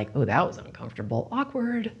that was like, oh, that was uncomfortable,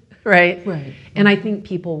 awkward, right? Right. And I think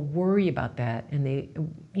people worry about that, and they,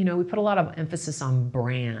 you know, we put a lot of emphasis on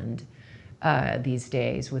brand these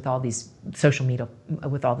days with all these social media,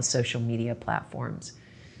 with all the social media platforms.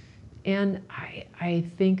 And I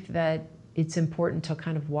think that it's important to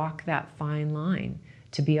kind of walk that fine line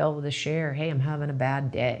to be able to share, hey, I'm having a bad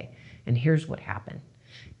day, and here's what happened,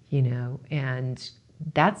 you know, and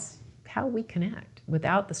that's how we connect.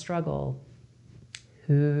 Without the struggle,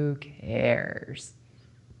 who cares?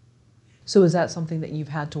 So is that something that you've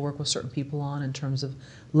had to work with certain people on in terms of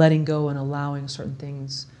letting go and allowing certain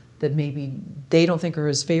things that maybe they don't think are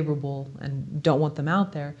as favorable and don't want them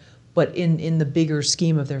out there, but in the bigger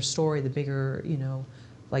scheme of their story, the bigger, you know,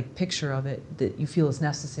 like picture of it, that you feel is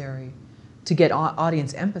necessary to get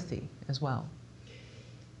audience empathy as well?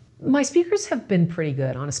 My speakers have been pretty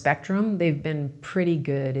good on a spectrum. They've been pretty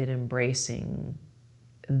good at embracing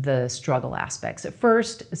the struggle aspects. At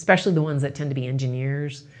first, especially the ones that tend to be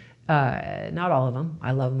engineers, not all of them.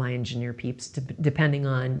 I love my engineer peeps, depending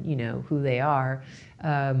on, you know, who they are.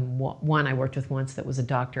 One I worked with once that was a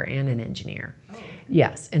doctor and an engineer. Oh.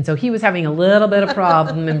 Yes, and so he was having a little bit of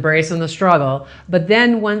problem embracing the struggle. But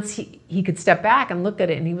then once he could step back and look at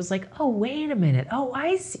it, and he was like, oh, wait a minute. Oh,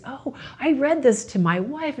 I see. Oh, I read this to my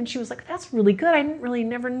wife, and she was like, that's really good. I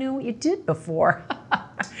never knew what you did before.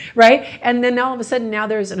 Right? And then all of a sudden now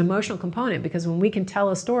there's an emotional component, because when we can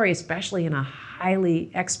tell a story, especially in a highly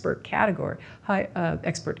expert category,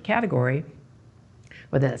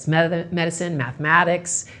 whether that's medicine,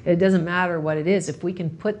 mathematics, it doesn't matter what it is. If we can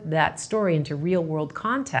put that story into real world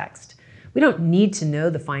context, we don't need to know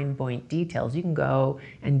the fine point details. You can go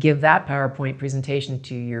and give that PowerPoint presentation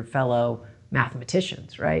to your fellow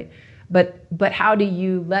mathematicians, right? But how do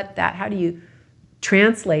you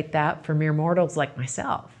translate that for mere mortals like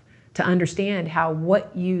myself to understand how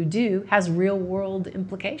what you do has real world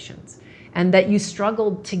implications, and that you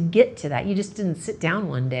struggled to get to that. You just didn't sit down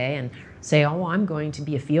one day and say, oh, I'm going to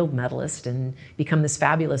be a field medalist and become this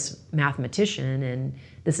fabulous mathematician, and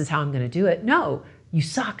this is how I'm going to do it. No, you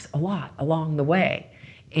sucked a lot along the way,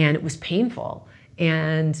 and it was painful,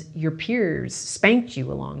 and your peers spanked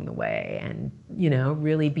you along the way and, you know,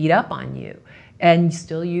 really beat up on you. And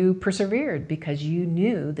still you persevered because you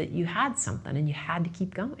knew that you had something and you had to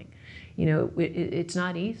keep going. You know, it's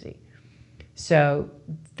not easy. So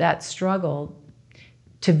that struggle,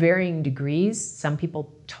 to varying degrees, some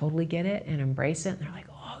people totally get it and embrace it, and they're like,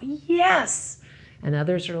 oh, yes. And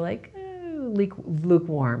others are like,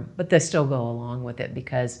 lukewarm, but they still go along with it,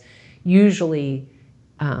 because usually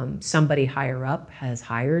somebody higher up has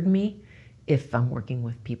hired me if I'm working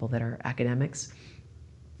with people that are academics.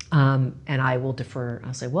 And I will defer.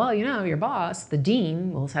 I'll say, well, your boss, the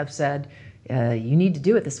dean, will have said, you need to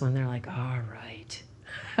do it this one. They're like, all right.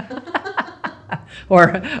 or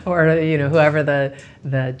whoever the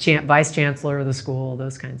vice chancellor of the school,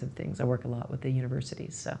 those kinds of things. I work a lot with the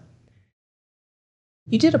universities. So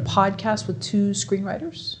You did a podcast with 2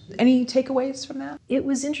 screenwriters. Any takeaways from that? it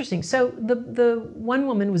was interesting. So the one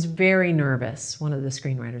woman was very nervous. One of the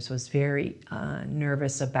screenwriters was very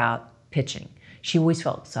nervous about pitching. She always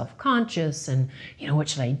felt self-conscious and, what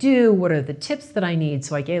should I do? What are the tips that I need?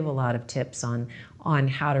 So I gave a lot of tips on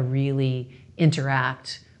how to really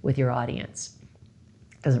interact with your audience.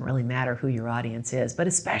 It doesn't really matter who your audience is, but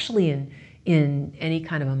especially in any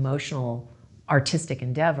kind of emotional, artistic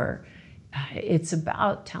endeavor, it's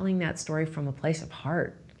about telling that story from a place of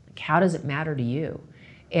heart. Like, how does it matter to you?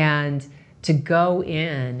 And to go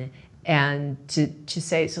in and to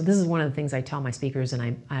say, so this is one of the things I tell my speakers,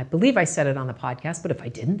 and I believe I said it on the podcast, but if I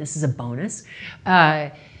didn't, this is a bonus.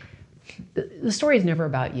 The story is never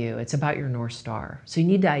about you. It's about your North Star. So you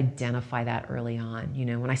need to identify that early on.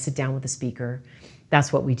 When I sit down with a speaker,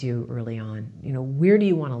 that's what we do early on. Where do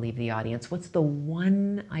you want to leave the audience? What's the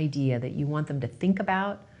one idea that you want them to think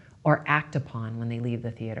about or act upon when they leave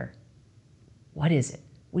the theater? What is it?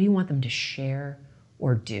 What do you want them to share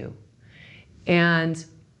or do? And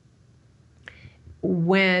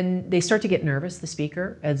when they start to get nervous, the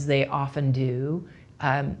speaker, as they often do,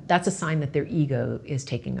 that's a sign that their ego is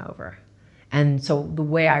taking over. And so the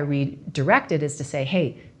way I redirect it is to say,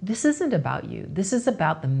 hey, this isn't about you. This is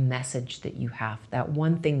about the message that you have, that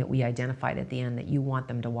one thing that we identified at the end that you want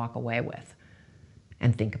them to walk away with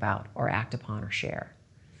and think about or act upon or share.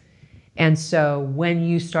 And so when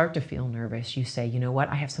you start to feel nervous, you say, you know what?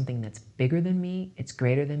 I have something that's bigger than me. It's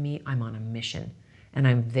greater than me. I'm on a mission. And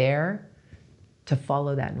I'm there to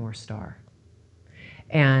follow that North Star.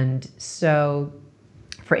 And so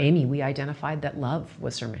for Amy, we identified that love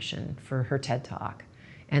was her mission for her TED Talk,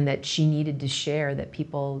 and that she needed to share, that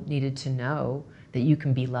people needed to know that you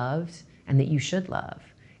can be loved and that you should love.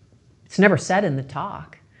 It's never said in the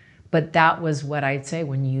talk, but that was what I'd say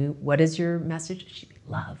what is your message? She'd be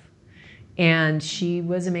love. And she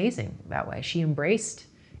was amazing that way. She embraced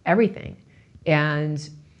everything. And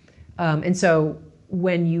so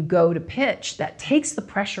when you go to pitch, that takes the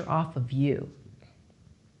pressure off of you.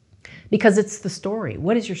 Because it's the story.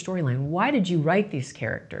 What is your storyline? Why did you write these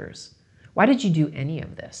characters? Why did you do any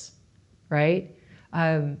of this, right?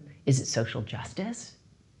 Is it social justice?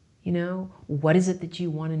 What is it that you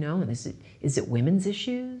want to know? Is it women's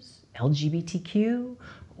issues? LGBTQ?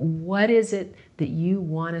 What is it that you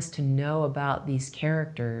want us to know about these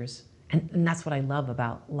characters? And that's what I love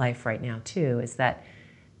about life right now too, is that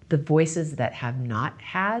the voices that have not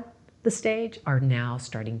had the stage are now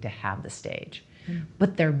starting to have the stage.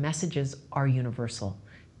 But their messages are universal.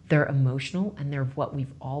 They're emotional, and they're what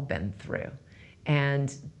we've all been through.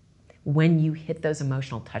 And when you hit those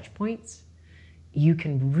emotional touch points, you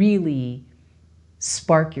can really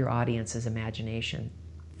spark your audience's imagination,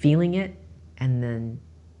 feeling it and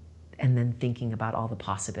then thinking about all the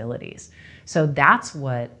possibilities. So that's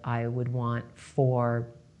what I would want for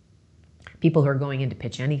people who are going in to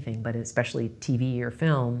pitch anything, but especially TV or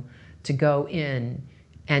film, to go in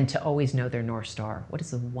and to always know their North Star. What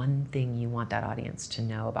is the one thing you want that audience to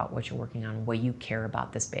know about what you're working on, what you care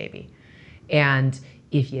about this baby? And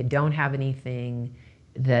if you don't have anything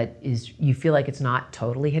that you feel like it's not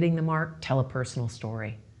totally hitting the mark, tell a personal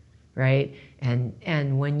story, right?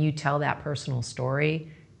 And when you tell that personal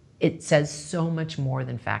story, it says so much more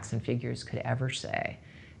than facts and figures could ever say,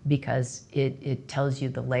 because it tells you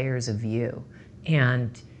the layers of you,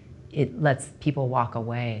 and it lets people walk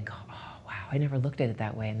away and go, I never looked at it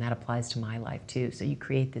that way, and that applies to my life too. So you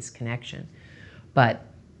create this connection. But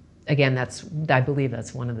again, I believe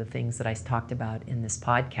that's one of the things that I talked about in this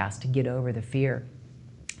podcast, to get over the fear.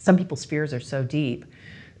 Some people's fears are so deep,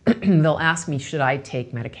 they'll ask me, should I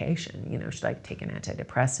take medication? Should I take an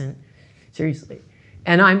antidepressant? Seriously.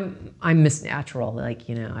 And I'm Miss Natural,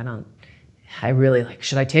 I really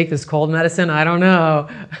should I take this cold medicine? I don't know.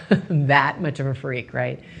 That much of a freak,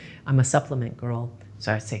 right? I'm a supplement girl.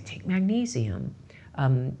 So I say, take magnesium.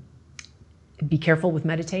 Be careful with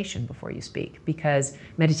meditation before you speak, because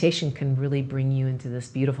meditation can really bring you into this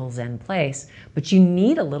beautiful Zen place, but you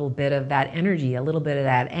need a little bit of that energy, a little bit of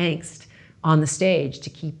that angst on the stage to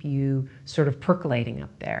keep you sort of percolating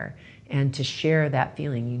up there. And to share that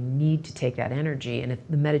feeling, you need to take that energy, and if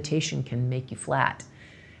the meditation can make you flat.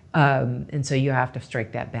 And so you have to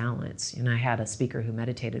strike that balance. And I had a speaker who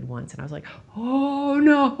meditated once, and I was like, oh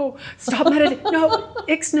no, stop meditating. No,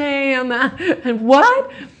 ixnay on that. And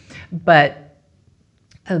what? But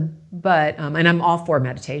And I'm all for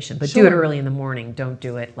meditation, but do it early in the morning. Don't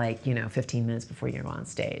do it 15 minutes before you go on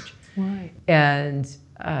stage. Right. And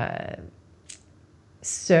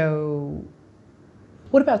so.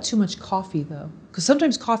 What about too much coffee, though? Because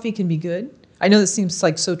sometimes coffee can be good. I know this seems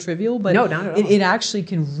like so trivial, but no, not at all. It actually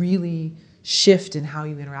can really shift in how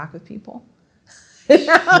you interact with people.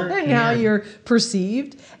 How you're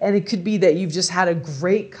perceived. And it could be that you've just had a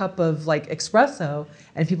great cup of espresso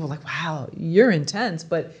and people are like, wow, you're intense.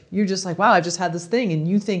 But you're just like, wow, I've just had this thing. And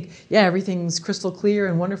you think, yeah, everything's crystal clear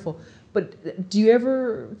and wonderful. But do you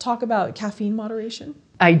ever talk about caffeine moderation?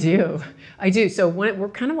 I do. So we're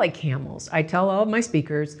kind of like camels. I tell all of my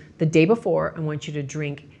speakers the day before, I want you to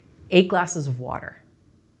drink 8 glasses of water.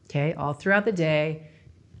 Okay, all throughout the day,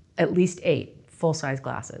 at least 8 full-size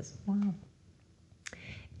glasses. Wow.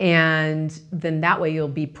 And then that way you'll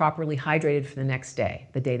be properly hydrated for the next day,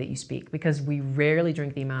 the day that you speak, because we rarely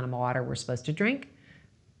drink the amount of water we're supposed to drink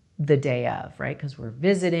the day of, right? Because we're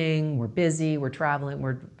visiting, we're busy, we're traveling,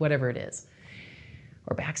 we're whatever it is,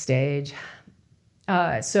 or backstage.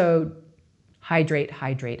 So hydrate.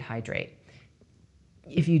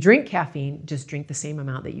 If you drink caffeine, just drink the same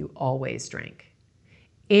amount that you always drink.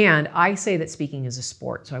 And I say that speaking is a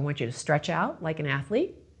sport. So I want you to stretch out like an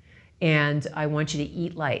athlete. And I want you to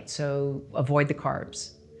eat light, so avoid the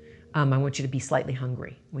carbs. I want you to be slightly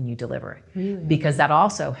hungry when you deliver, really? Because that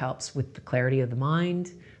also helps with the clarity of the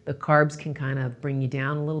mind. The carbs can kind of bring you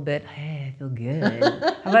down a little bit. Hey, I feel good.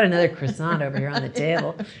 How about another croissant over here on the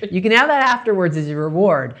table? You can have that afterwards as a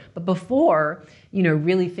reward. But before,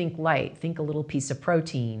 really think light. Think a little piece of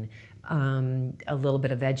protein, a little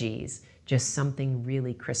bit of veggies, just something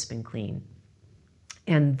really crisp and clean.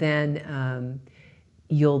 And then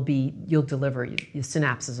you'll deliver, your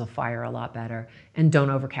synapses will fire a lot better. And don't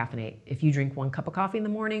over-caffeinate. If you drink 1 cup of coffee in the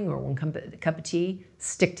morning or 1 cup of tea,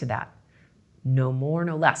 stick to that. No more,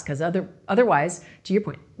 no less. Because otherwise, to your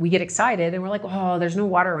point, we get excited and we're like, oh, there's no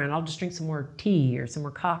water around. I'll just drink some more tea or some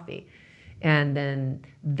more coffee. And then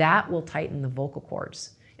that will tighten the vocal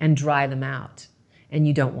cords and dry them out. And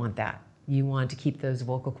you don't want that. You want to keep those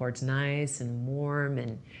vocal cords nice and warm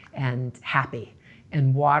and happy.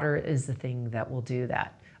 And water is the thing that will do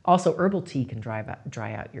that. Also, herbal tea can dry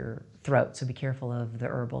out your throat, so be careful of the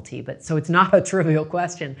herbal tea. So it's not a trivial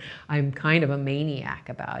question. I'm kind of a maniac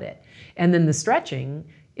about it. And then the stretching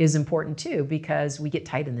is important too, because we get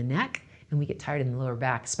tight in the neck and we get tired in the lower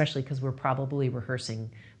back, especially because we're probably rehearsing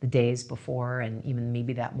the days before and even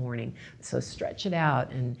maybe that morning. So stretch it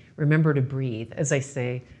out and remember to breathe. As I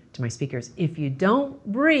say to my speakers, if you don't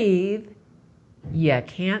breathe, you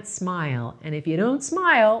can't smile. And if you don't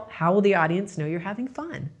smile, how will the audience know you're having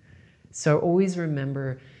fun? So always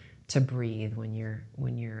remember to breathe when you're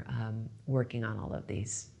working on all of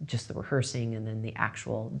these, just the rehearsing and then the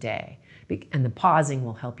actual day. And the pausing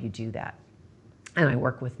will help you do that. And I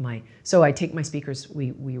work with so I take my speakers,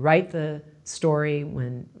 we write the story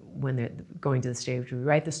when they're going to the stage, we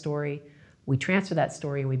write the story, we transfer that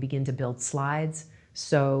story and we begin to build slides.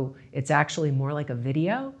 So it's actually more like a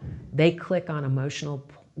video. They click on emotional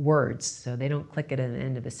words. So they don't click at an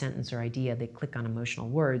end of a sentence or idea, they click on emotional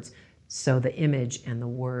words. So the image and the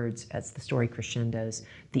words, as the story crescendos,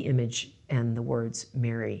 the image and the words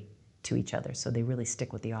marry to each other. So they really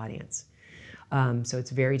stick with the audience. So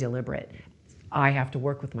it's very deliberate. I have to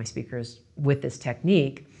work with my speakers with this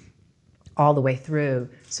technique all the way through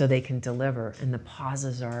so they can deliver. And the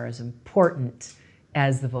pauses are as important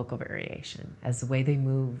as the vocal variation, as the way they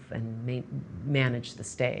move and manage the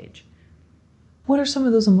stage. What are some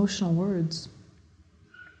of those emotional words?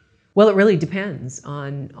 Well, it really depends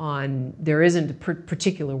on there isn't a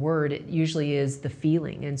particular word. It usually is the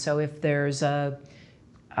feeling. And so if there's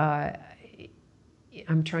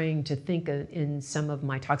I'm trying to think in some of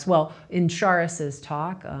my talks. Well, in Charis's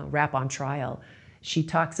talk, Rap on Trial, she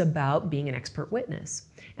talks about being an expert witness.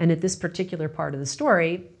 And at this particular part of the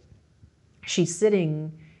story, she's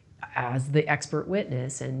sitting as the expert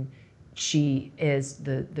witness, and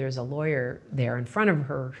there's a lawyer there in front of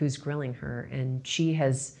her who's grilling her, and she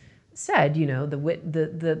has said,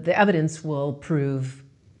 the evidence will prove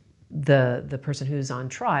the person who's on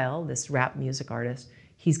trial, this rap music artist,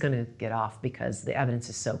 he's going to get off because the evidence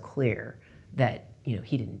is so clear that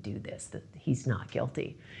he didn't do this, that he's not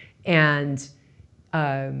guilty. And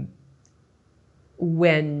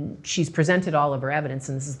when she's presented all of her evidence,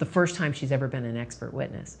 and this is the first time she's ever been an expert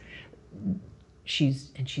witness,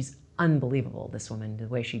 she's unbelievable, this woman, the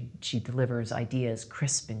way she delivers ideas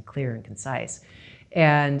crisp and clear and concise.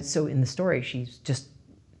 And so in the story, she's just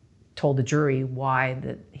told the jury why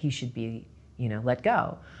that he should be, let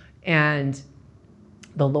go. And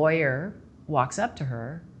the lawyer walks up to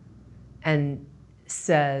her and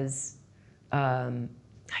says, I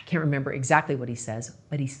can't remember exactly what he says,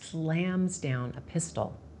 but he slams down a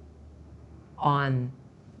pistol on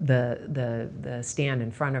the stand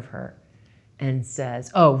in front of her and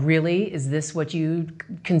says, "Oh, really? Is this what you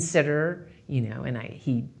consider?" You know, and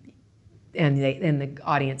the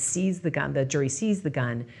audience sees the gun, the jury sees the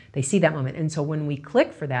gun, they see that moment. And so when we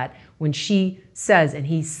click for that, when she says, and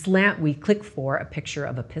we click for a picture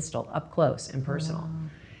of a pistol up close and personal. Wow.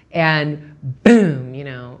 And boom, you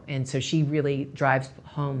know, and so she really drives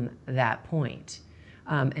home that point.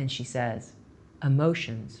 And she says,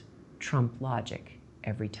 emotions trump logic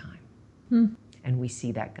every time. And we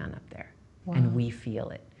see that gun up there. Wow. And we feel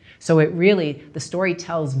it. So it really, the story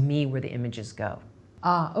tells me where the images go.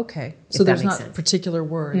 Ah, okay. So there's not particular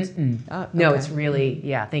words. Okay. No, it's really,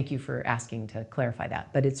 yeah, thank you for asking to clarify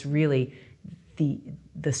that. But it's really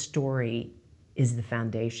the story is the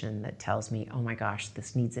foundation that tells me, oh my gosh,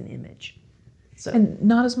 this needs an image. So, and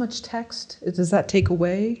not as much text? Does that take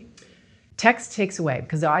away? Text takes away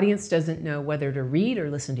because the audience doesn't know whether to read or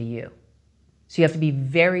listen to you. So you have to be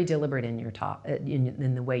very deliberate in your talk,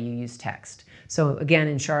 in the way you use text. So again,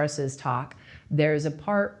 in Charis's talk, there's a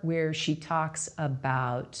part where she talks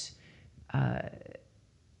about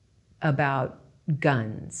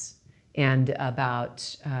guns and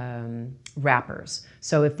about rappers.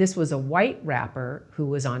 So if this was a white rapper who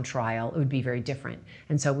was on trial, it would be very different.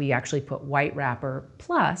 And so we actually put white rapper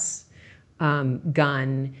plus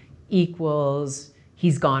gun equals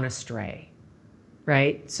he's gone astray.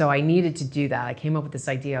 Right? So I needed to do that. I came up with this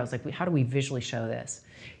idea. I was like, how do we visually show this?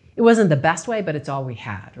 It wasn't the best way, but it's all we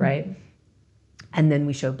had, right? Mm-hmm. And then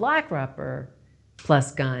we showed black rapper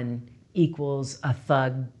plus gun equals a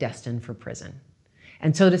thug destined for prison.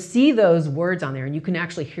 And so to see those words on there, and you can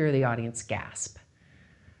actually hear the audience gasp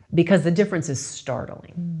because the difference is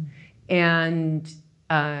startling. And,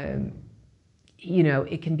 you know,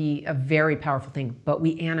 it can be a very powerful thing, but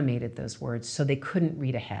we animated those words so they couldn't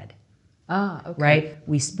read ahead. Ah, okay. Right?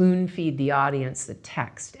 We spoon feed the audience the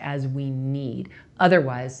text as we need.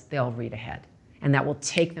 Otherwise, they'll read ahead. And that will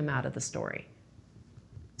take them out of the story.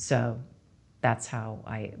 So that's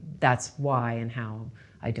why and how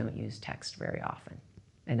I don't use text very often.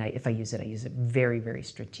 And if I use it very, very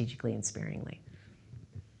strategically and sparingly.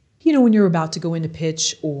 You know, when you're about to go into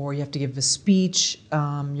pitch or you have to give a speech,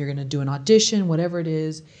 you're going to do an audition, whatever it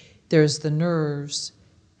is, there's the nerves.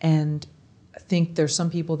 And I think there's some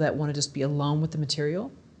people that want to just be alone with the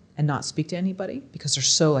material and not speak to anybody because they're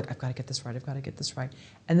so like, I've got to get this right, I've got to get this right.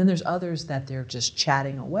 And then there's others that they're just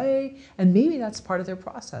chatting away, and maybe that's part of their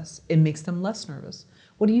process. It makes them less nervous.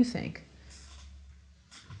 What do you think?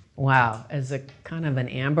 Wow, as a kind of an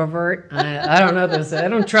ambivert, I don't know this. I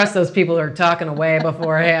don't trust those people who are talking away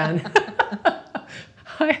beforehand.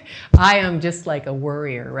 I am just like a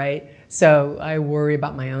worrier, right? So I worry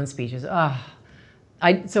about my own speeches. I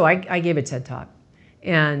gave a TED Talk,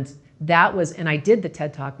 and I did the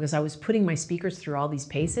TED Talk because I was putting my speakers through all these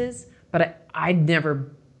paces, but I'd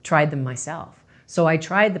never tried them myself. So I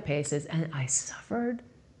tried the paces and I suffered.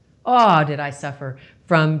 Oh, did I suffer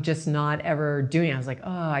from just not ever doing it. I was like,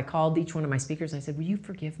 I called each one of my speakers and I said, will you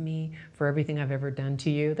forgive me for everything I've ever done to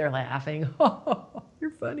you? They're laughing. Oh,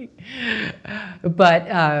 you're funny.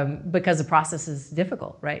 But because the process is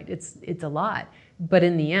difficult, right? It's a lot. But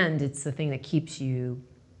in the end, it's the thing that keeps you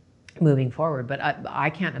moving forward. But I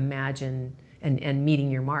can't imagine, and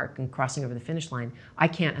meeting your mark and crossing over the finish line, I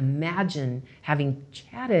can't imagine having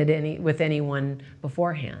chatted with anyone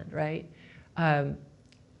beforehand, right?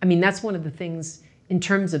 I mean, that's one of the things in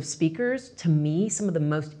terms of speakers. To me, some of the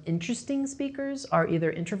most interesting speakers are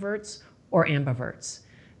either introverts or ambiverts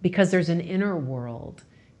because there's an inner world,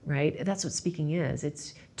 right? That's what speaking is.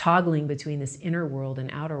 It's toggling between this inner world and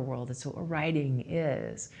outer world. That's what writing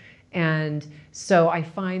is. And so I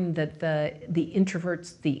find that the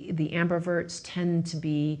introverts, the ambiverts tend to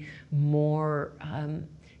be more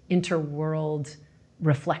interworld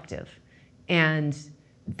reflective. And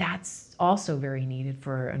that's also very needed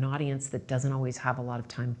for an audience that doesn't always have a lot of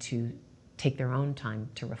time to take their own time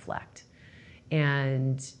to reflect.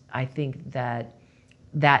 And I think that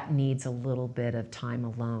needs a little bit of time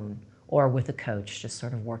alone or with a coach, just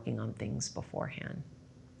sort of working on things beforehand.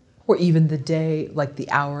 Or even the day, like the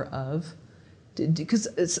hour of. Because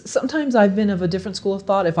sometimes I've been of a different school of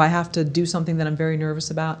thought. If I have to do something that I'm very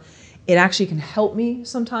nervous about, it actually can help me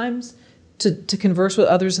sometimes to converse with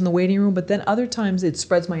others in the waiting room, but then other times it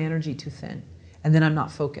spreads my energy too thin, and then I'm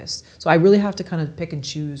not focused. So I really have to kind of pick and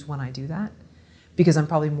choose when I do that, because I'm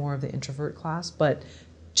probably more of the introvert class. But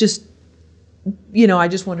just, I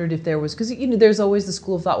just wondered if there was, because there's always the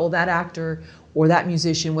school of thought, well, that actor or that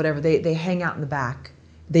musician, whatever, they hang out in the back.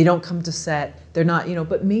 They don't come to set. They're not,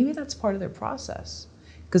 but maybe that's part of their process.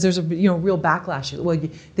 Because there's a real backlash. Well,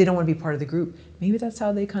 they don't want to be part of the group. Maybe that's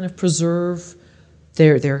how they kind of preserve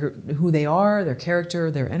their who they are, their character,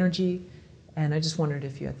 their energy. And I just wondered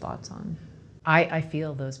if you had thoughts on. I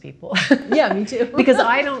feel those people. Yeah, me too. Because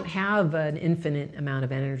I don't have an infinite amount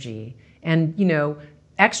of energy. And,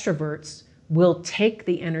 extroverts will take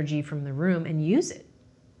the energy from the room and use it,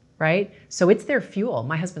 right? So it's their fuel.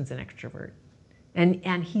 My husband's an extrovert,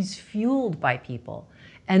 and he's fueled by people.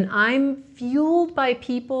 And I'm fueled by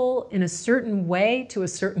people in a certain way to a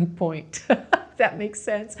certain point. If that makes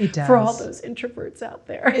sense. It does. For all those introverts out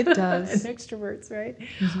there. It does. And extroverts, right?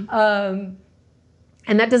 Mm-hmm.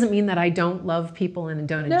 And that doesn't mean that I don't love people and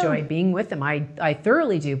don't enjoy being with them. I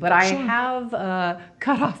thoroughly do, but I have a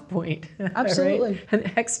cutoff point. Absolutely. Right?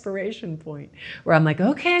 An expiration point where I'm like,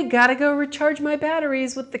 okay, gotta go recharge my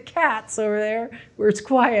batteries with the cats over there where it's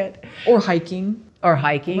quiet. Or hiking. Or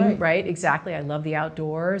hiking, right? Exactly. I love the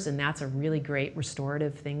outdoors, and that's a really great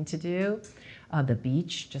restorative thing to do. The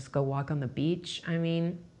beach, just go walk on the beach. I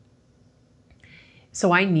mean,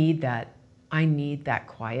 so I need that. I need that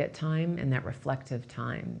quiet time and that reflective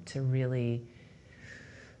time to really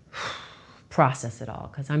process it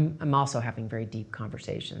all, because I'm also having very deep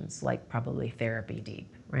conversations, like probably therapy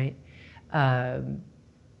deep, right?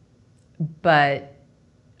 But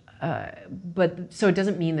so it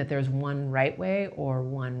doesn't mean that there's one right way or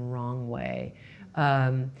one wrong way.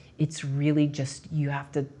 It's really just, you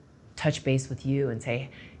have to touch base with you and say,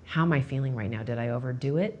 how am I feeling right now? Did I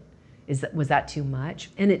overdo it? Was that too much?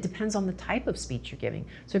 And it depends on the type of speech you're giving.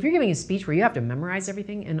 So if you're giving a speech where you have to memorize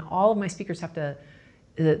everything, and all of my speakers have to,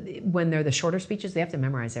 when they're the shorter speeches, they have to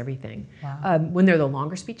memorize everything. Wow. When they're the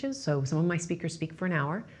longer speeches, so some of my speakers speak for an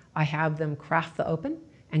hour, I have them craft the open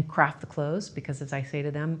and craft the close, because as I say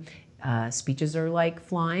to them, speeches are like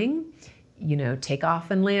flying.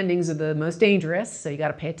 Takeoff and landings are the most dangerous, so you got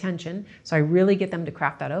to pay attention. So I really get them to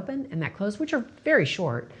craft that open and that close, which are very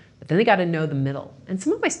short, but then they got to know the middle. And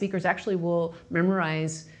some of my speakers actually will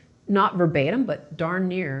memorize, not verbatim, but darn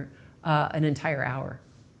near an entire hour.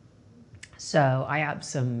 So I have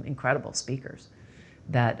some incredible speakers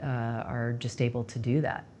that are just able to do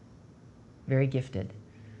that. Very gifted.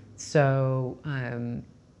 So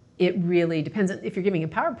it really depends. If you're giving a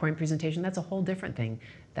PowerPoint presentation, that's a whole different thing.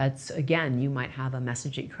 That's, again, you might have a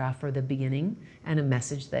message that you craft for the beginning and a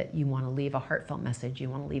message that you want to leave, a heartfelt message you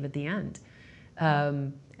want to leave at the end.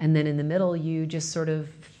 And then in the middle, you just sort of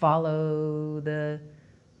follow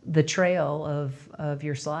the trail of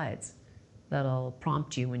your slides that'll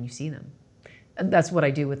prompt you when you see them. And that's what I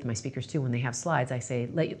do with my speakers too. When they have slides, I say,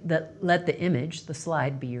 let the image, the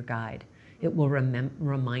slide, be your guide. It will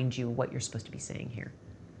remind you what you're supposed to be saying here.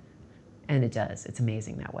 And it does. It's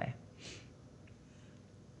amazing that way.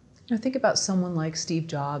 I think about someone like Steve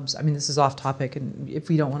Jobs. I mean, this is off topic, and if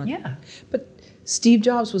we don't want to... Yeah. But Steve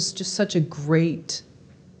Jobs was just such a great...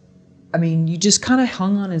 I mean, you just kind of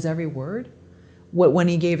hung on his every word. When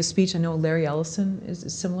he gave a speech, I know Larry Ellison is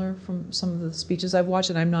similar from some of the speeches I've watched,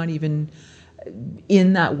 and I'm not even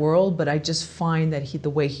in that world, but I just find that the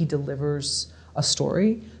way he delivers a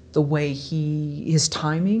story, the way his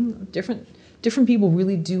timing, different people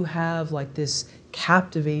really do have like this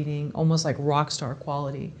captivating, almost like rock star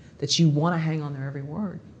quality that you want to hang on their every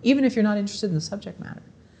word, even if you're not interested in the subject matter.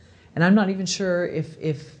 And I'm not even sure if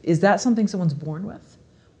is that something someone's born with,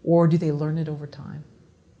 or do they learn it over time?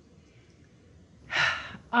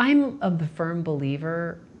 I'm of the firm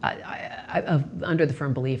believer, under the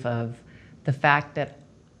firm belief of the fact that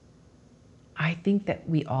I think that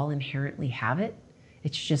we all inherently have it.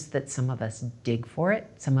 It's just that some of us dig for it.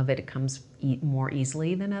 Some of it comes more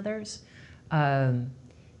easily than others.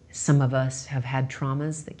 Some of us have had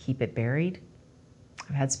traumas that keep it buried.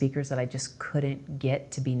 I've had speakers that I just couldn't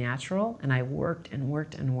get to be natural, and I worked and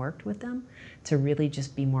worked and worked with them to really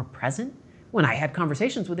just be more present. When I had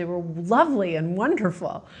conversations with them, they were lovely and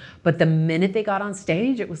wonderful. But the minute they got on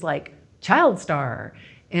stage, it was like child star.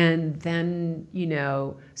 And then,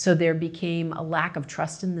 so there became a lack of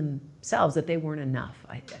trust in themselves, that they weren't enough.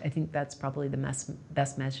 I think that's probably the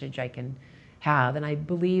best message I can have. And I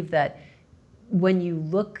believe that when you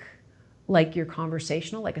look like you're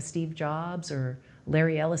conversational, like a Steve Jobs or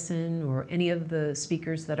Larry Ellison or any of the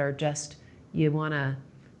speakers that are just, you want to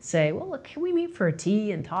say, well, look, can we meet for a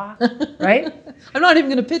tea and talk, right? I'm not even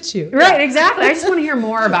going to pitch you. Right, exactly. I just want to hear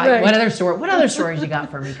more about what other stories you got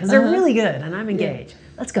for me, because they're really good and I'm engaged.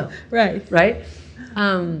 Let's go. Right. Right?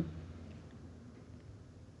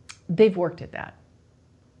 They've worked at that.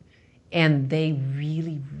 And they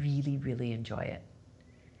really, really, really enjoy it.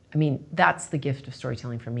 I mean, that's the gift of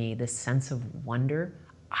storytelling for me, this sense of wonder.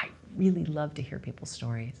 I really love to hear people's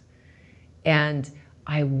stories. And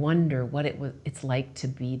I wonder what it's like to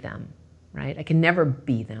be them, right? I can never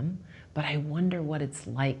be them, but I wonder what it's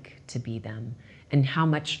like to be them and how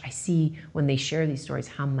much I see when they share these stories,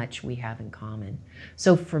 how much we have in common.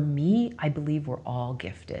 So for me, I believe we're all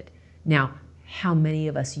gifted. Now, how many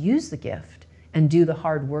of us use the gift and do the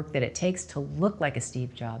hard work that it takes to look like a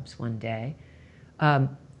Steve Jobs one day?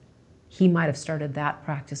 He might have started that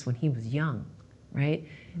practice when he was young, right?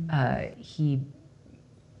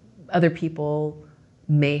 Other people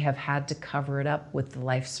may have had to cover it up with the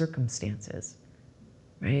life circumstances,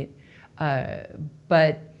 right?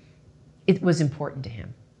 But it was important to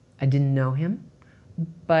him. I didn't know him,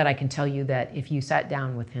 but I can tell you that if you sat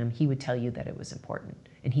down with him, he would tell you that it was important.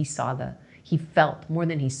 And he felt, more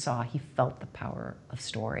than he saw, he felt the power of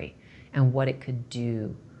story and what it could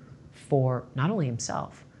do for not only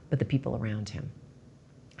himself, but the people around him.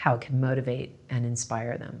 How it can motivate and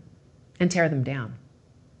inspire them and tear them down,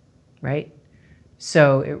 right?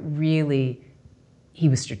 So he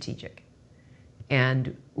was strategic.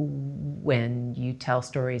 And when you tell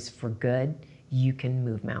stories for good, you can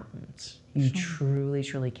move mountains. You truly,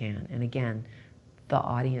 truly can. And again, the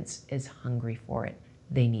audience is hungry for it.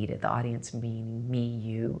 They need it. The audience meaning me,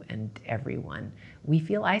 you, and everyone. We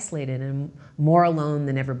feel isolated and more alone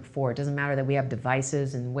than ever before. It doesn't matter that we have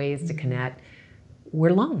devices and ways to connect.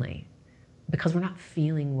 We're lonely because we're not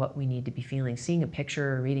feeling what we need to be feeling. Seeing a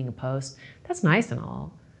picture or reading a post, that's nice and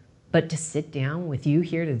all. But to sit down with you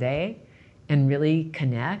here today and really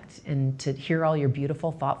connect and to hear all your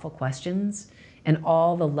beautiful, thoughtful questions and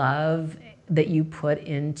all the love that you put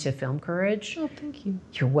into Film Courage. Oh, thank you.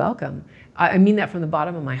 You're welcome. I mean that from the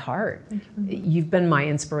bottom of my heart. Thank you. You've been my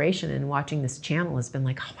inspiration, and watching this channel has been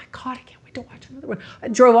like, oh my God, I can't wait to watch another one. I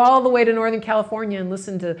drove all the way to Northern California and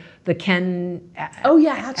listened to the Ken. Oh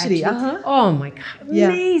yeah, actually. Oh my God,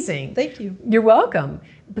 amazing. Yeah. Thank you. You're welcome.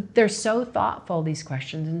 But they're so thoughtful, these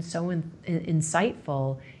questions, and so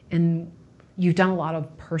insightful, and you've done a lot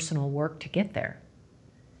of personal work to get there.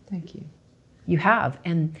 Thank you. You have,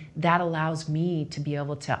 and that allows me to be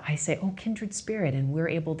able to, I say, oh, kindred spirit, and we're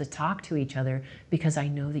able to talk to each other because I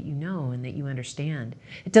know that you know and that you understand.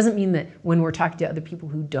 It doesn't mean that when we're talking to other people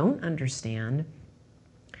who don't understand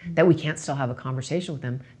that we can't still have a conversation with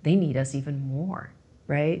them. They need us even more,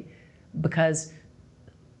 right? Because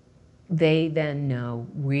they then know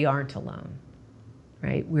we aren't alone,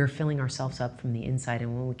 right? We're filling ourselves up from the inside,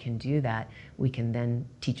 and when we can do that, we can then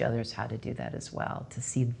teach others how to do that as well, to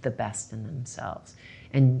see the best in themselves.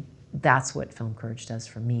 And that's what Film Courage does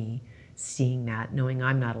for me, seeing that, knowing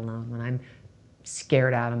I'm not alone when I'm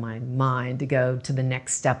scared out of my mind to go to the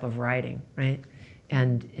next step of writing, right?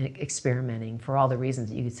 And experimenting for all the reasons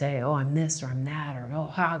that you could say, oh, I'm this or I'm that, or oh,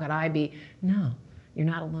 how could I be? No, you're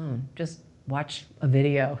not alone. Just watch a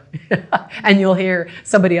video and you'll hear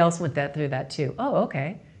somebody else went through that too. Oh,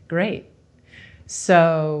 okay, great.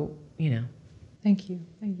 So, Thank you.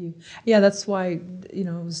 Thank you. Yeah, that's why, it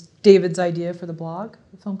was David's idea for the blog,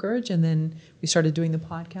 Film Courage, and then we started doing the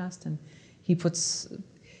podcast, and he puts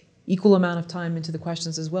equal amount of time into the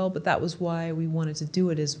questions as well, but that was why we wanted to do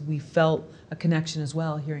it, is we felt a connection as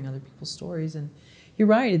well, hearing other people's stories. And you're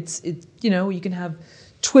right, it's you can have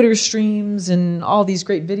Twitter streams and all these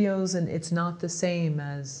great videos, and it's not the same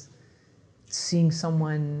as seeing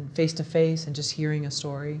someone face to face and just hearing a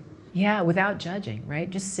story. Yeah, without judging, right?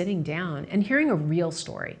 Just sitting down and hearing a real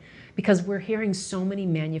story, because we're hearing so many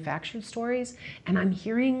manufactured stories, and I'm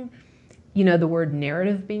hearing, the word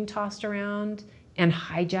narrative being tossed around and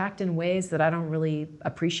hijacked in ways that I don't really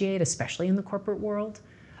appreciate, especially in the corporate world,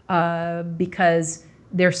 because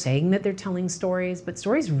they're saying that they're telling stories, but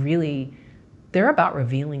stories really, they're about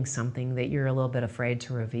revealing something that you're a little bit afraid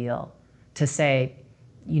to reveal. To say,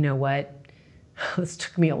 you know what, this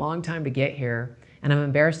took me a long time to get here, and I'm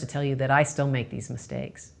embarrassed to tell you that I still make these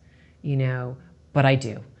mistakes, but I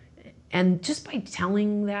do. And just by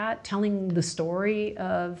telling the story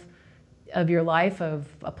of your life, of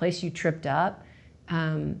a place you tripped up,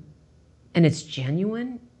 and it's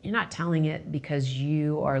genuine, you're not telling it because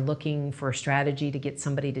you are looking for a strategy to get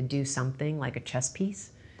somebody to do something like a chess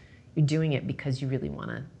piece. You're doing it because you really want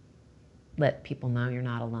to let people know you're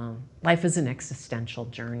not alone. Life is an existential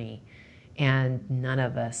journey, and none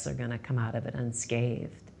of us are going to come out of it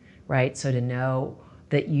unscathed, right? So to know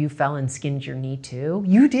that you fell and skinned your knee too.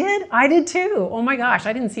 You did? I did too. Oh my gosh,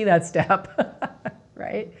 I didn't see that step,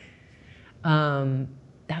 right?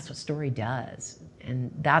 That's what story does.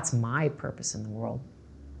 And that's my purpose in the world.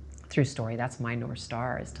 Through story, that's my North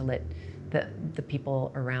Star, is to let the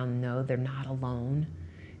people around know they're not alone,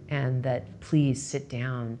 and that please sit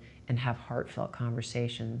down and have heartfelt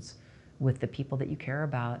conversations with the people that you care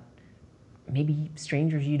about, maybe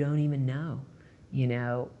strangers you don't even know, you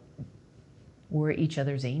know, we're each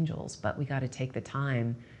other's angels, but we got to take the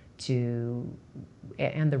time to,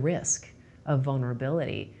 and the risk of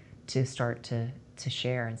vulnerability to start to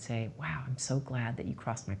share and say, wow, I'm so glad that you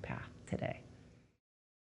crossed my path today.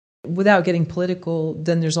 Without getting political,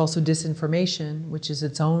 then there's also disinformation, which is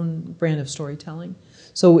its own brand of storytelling.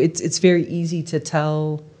 So it's very easy to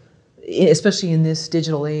tell, especially in this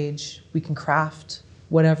digital age, we can craft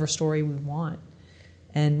whatever story we want.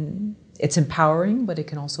 And it's empowering, but it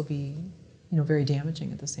can also be, you know, very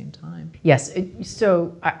damaging at the same time. Yes,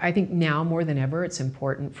 so I think now more than ever, it's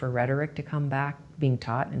important for rhetoric to come back being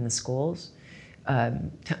taught in the schools,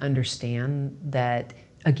 to understand that,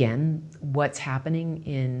 again, what's happening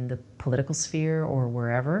in the political sphere or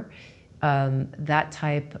wherever, that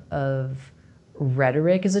type of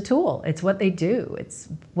rhetoric is a tool. It's what they do. It's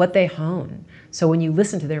what they hone. So when you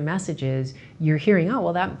listen to their messages, you're hearing, oh,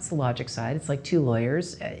 well, that's the logic side. It's like two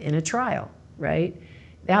lawyers in a trial, right?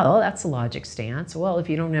 Yeah, oh, that's the logic stance. Well, if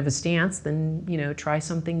you don't have a stance, then, you know, try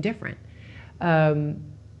something different.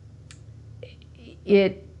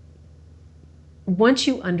 Once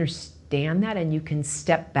you understand that and you can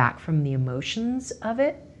step back from the emotions of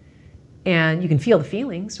it, and you can feel the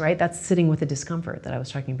feelings, right? That's sitting with the discomfort that I was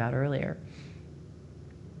talking about earlier.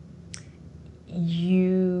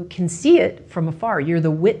 You can see it from afar. You're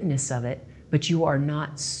the witness of it, but you are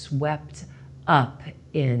not swept up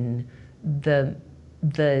in the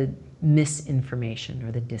misinformation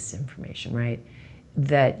or the disinformation, right?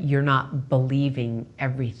 That you're not believing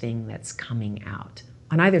everything that's coming out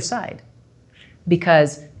on either side,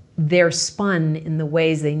 because they're spun in the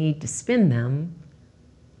ways they need to spin them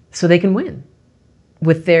so they can win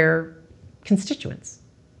with their constituents.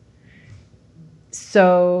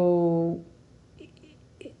 So,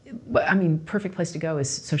 I mean, perfect place to go is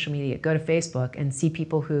social media. Go to Facebook and see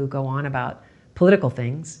people who go on about political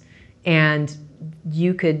things, and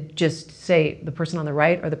you could just say the person on the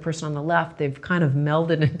right or the person on the left, they've kind of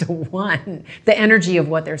melded into one. The energy of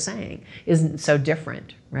what they're saying isn't so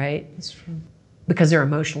different, right? That's true. Because they're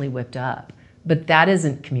emotionally whipped up. But that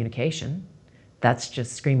isn't communication. That's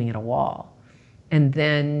just screaming at a wall. And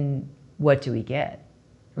then what do we get,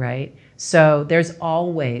 right? So there's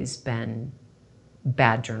always been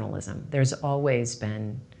bad journalism. There's always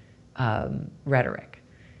been rhetoric.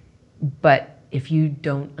 But if you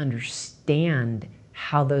don't understand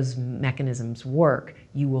how those mechanisms work,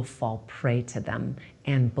 you will fall prey to them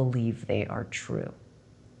and believe they are true,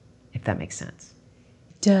 if that makes sense.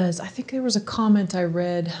 It does. I think there was a comment I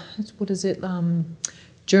read. What is it?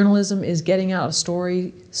 Journalism is getting out a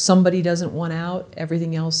story somebody doesn't want out.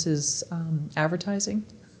 Everything else is advertising.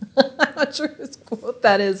 I'm not sure whose quote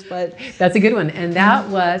that is, but... That's a good one. And that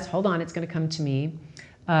was, hold on, it's going to come to me.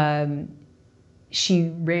 She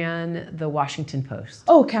ran the Washington Post.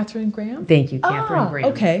 Oh, Katharine Graham? Thank you, Katharine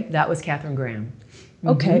Graham. Okay. That was Katharine Graham.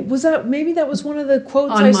 Okay. Was that, maybe that was one of the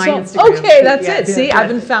quotes On I my saw? Instagram. Okay, that's Yeah, it. yeah, See, yeah. I've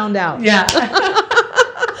been found out. Yeah.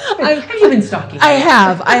 Have you been stalking? I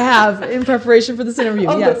have, in preparation for this interview,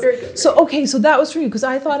 Oh, yes. very good. So, okay, so that was for you, because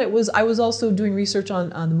I thought it was, I was also doing research on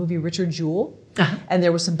the movie Richard Jewell, and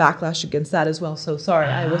there was some backlash against that as well. So sorry,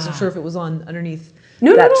 I wasn't sure if it was on underneath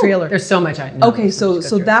that trailer. There's so much I know. Okay, so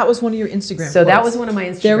that was one of your Instagram So that quotes. was one of my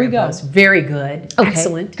Instagram There we go. posts. Very good. Okay,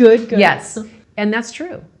 Excellent. Good. Yes. And that's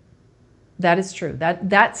true. That is true.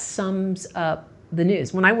 That sums up the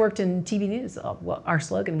news. When I worked in TV news, well, our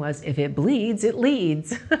slogan was, if it bleeds, it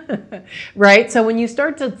leads. Right? So when you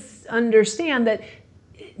start to understand that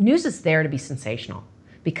news is there to be sensational,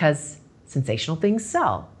 because sensational things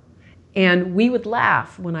sell. And we would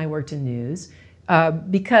laugh when I worked in news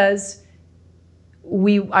because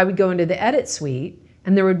I would go into the edit suite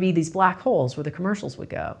and there would be these black holes where the commercials would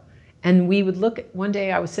go. And we would look, one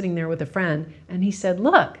day I was sitting there with a friend and he said,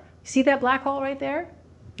 look, see that black hole right there?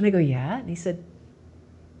 And I go, yeah. And he said,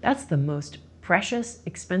 that's the most precious,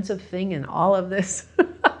 expensive thing in all of this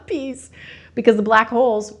piece, because the black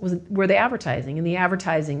holes were the advertising, and the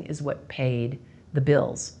advertising is what paid the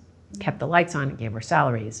bills, kept the lights on, and gave our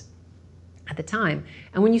salaries at the time.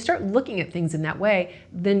 And when you start looking at things in that way,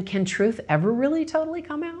 then can truth ever really totally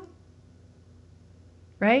come out?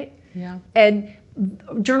 Right? Yeah. And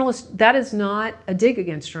journalists, that is not a dig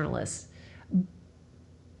against journalists.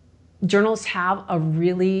 Journalists have a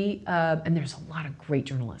really, and there's a lot of great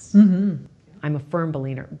journalists. Mm-hmm. I'm a firm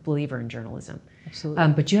believer in journalism. Absolutely.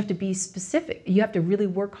 But you have to be specific. You have to really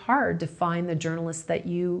work hard to find the journalists that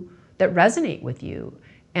resonate with you,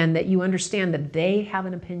 and that you understand that they have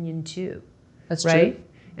an opinion too. That's right? true.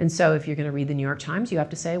 And so if you're going to read the New York Times, you have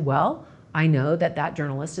to say, well, I know that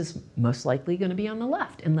journalist is most likely going to be on the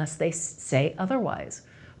left, unless they say otherwise.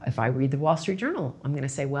 If I read the Wall Street Journal, I'm going to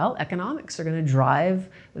say, well, economics are going to drive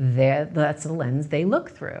that's the lens they look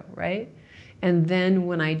through, right? And then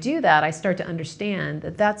when I do that, I start to understand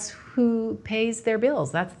that that's who pays their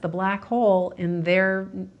bills. That's the black hole in their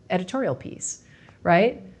editorial piece,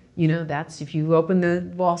 right? You know, that's if you open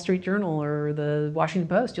the Wall Street Journal or the Washington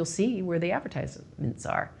Post, you'll see where the advertisements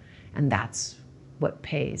are. And that's what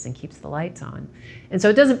pays and keeps the lights on. And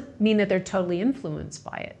so it doesn't mean that they're totally influenced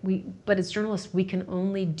by it. But as journalists, we can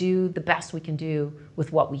only do the best we can do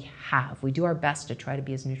with what we have. We do our best to try to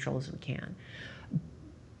be as neutral as we can.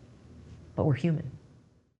 But we're human.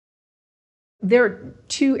 There are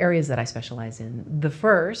two areas that I specialize in. The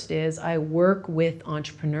first is I work with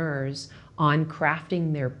entrepreneurs on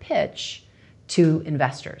crafting their pitch to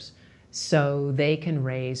investors so they can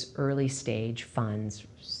raise early stage funds,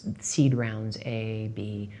 seed rounds A,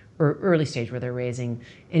 B, or early stage where they're raising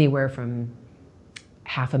anywhere from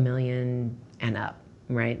 $500,000 and up,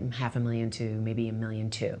 right? $500,000 to maybe $1.2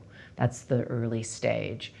 million. That's the early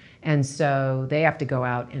stage. And so they have to go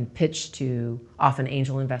out and pitch to often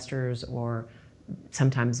angel investors or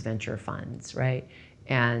sometimes venture funds, right?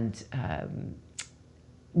 And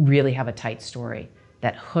really have a tight story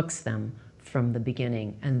that hooks them from the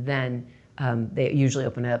beginning. And then they usually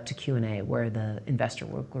open it up to Q&A where the investor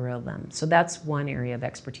will grill them. So that's one area of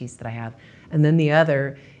expertise that I have. And then the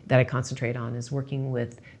other that I concentrate on is working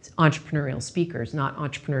with entrepreneurial speakers, not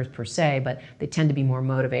entrepreneurs per se, but they tend to be more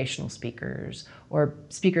motivational speakers or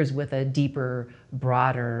speakers with a deeper,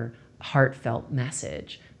 broader, heartfelt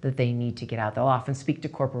message that they need to get out. They'll often speak to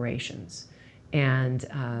corporations. And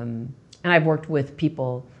I've worked with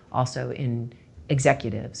people also in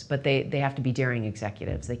executives, but they have to be daring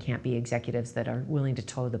executives. They can't be executives that are willing to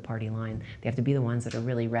toe the party line. They have to be the ones that are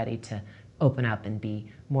really ready to open up and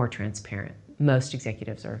be more transparent. Most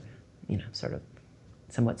executives are, you know, sort of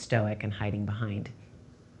somewhat stoic and hiding behind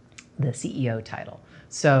the CEO title.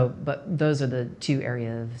 So, but those are the two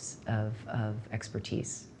areas of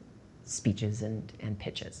expertise, speeches and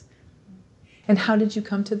pitches. And how did you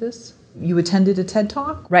come to this? You attended a TED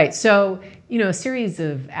Talk? Right. So, you know, a series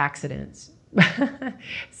of accidents.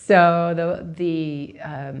 So the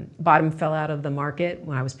bottom fell out of the market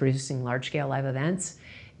when I was producing large-scale live events.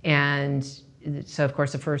 And so, of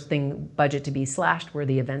course, the first thing budget to be slashed were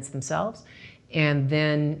the events themselves. And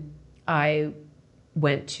then I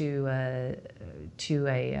went to a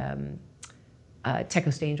Tech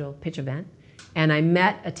Coast Angel pitch event. And I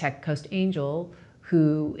met a Tech Coast Angel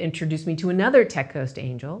who introduced me to another Tech Coast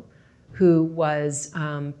Angel who was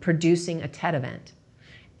producing a TED event.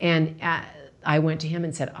 And I went to him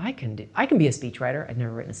and said, I can be a speechwriter. I'd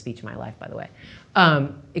never written a speech in my life, by the way,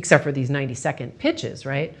 except for these 90-second pitches,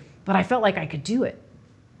 right? But I felt like I could do it.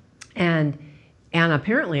 And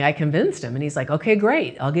apparently I convinced him, and he's like, okay,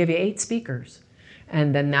 great, I'll give you 8 speakers.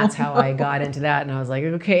 And then that's how I got into that. And I was like,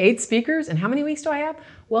 okay, 8 speakers, and how many weeks do I have?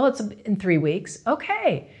 Well, it's in 3 weeks.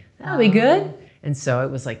 Okay, that'll be good. And so it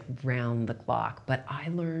was like round the clock, but I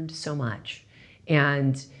learned so much.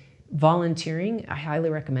 And volunteering, I highly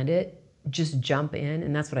recommend it. Just jump in,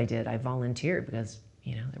 and that's what I did. I volunteered because,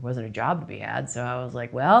 you know, there wasn't a job to be had. So I was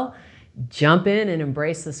like, well, jump in and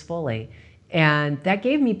embrace this fully. And that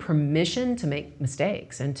gave me permission to make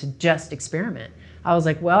mistakes and to just experiment. I was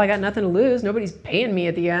like, well, I got nothing to lose. Nobody's paying me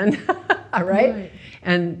at the end, right?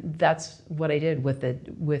 And that's what I did with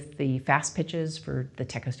the fast pitches for the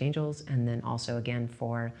Tech Coast Angels, and then also again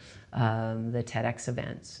for the TEDx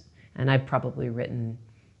events. And I've probably written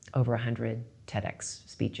over 100 TEDx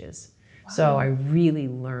speeches. Wow. So I really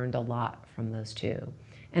learned a lot from those two.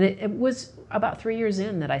 And it was about 3 years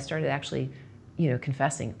in that I started actually, you know,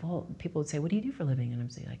 confessing. Well, people would say, what do you do for a living? And I'm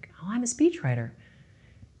saying like, oh, I'm a speechwriter.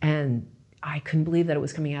 And I couldn't believe that it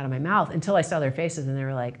was coming out of my mouth until I saw their faces and they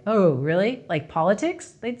were like, oh, really? Like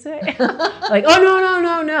politics, they'd say? Like,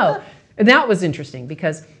 oh, no. And that was interesting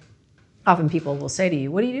because often people will say to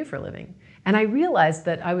you, what do you do for a living? And I realized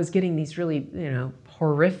that I was getting these really, you know,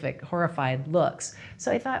 horrified looks.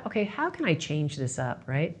 So I thought, okay, how can I change this up,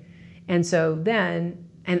 right? And so then,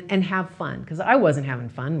 and have fun, because I wasn't having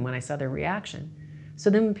fun when I saw their reaction. So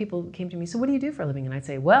then when people came to me, so what do you do for a living? And I'd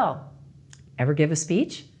say, well, ever give a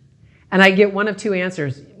speech? And I get one of two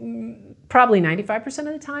answers, probably 95% of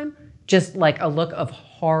the time, just like a look of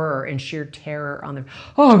horror and sheer terror on their,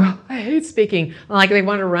 oh, God, I hate speaking. Like they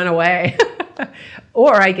want to run away.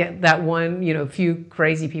 Or I get that one, you know, few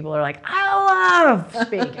crazy people are like, I love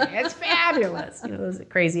speaking. It's fabulous. You know, those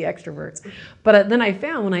crazy extroverts. But then I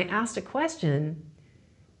found when I asked a question,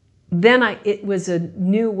 then it was a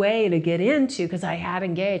new way to get into, because I had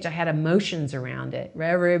engaged, I had emotions around it.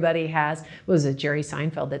 Everybody has, was it Jerry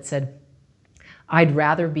Seinfeld that said, I'd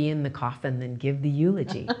rather be in the coffin than give the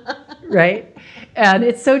eulogy, right? And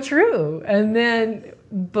it's so true. And then,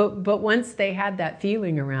 but once they had that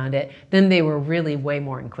feeling around it, then they were really way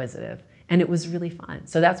more inquisitive, and it was really fun.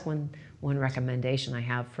 So that's one recommendation I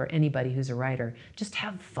have for anybody who's a writer. Just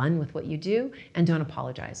have fun with what you do and don't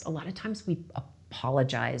apologize. A lot of times we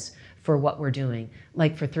apologize for what we're doing.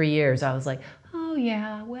 Like for 3 years, I was like, oh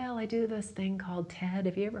yeah, well, I do this thing called TED.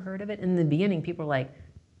 Have you ever heard of it? In the beginning, people were like,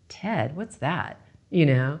 TED, what's that? You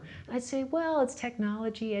know, I'd say, well, it's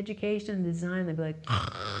technology, education, design. They'd be like,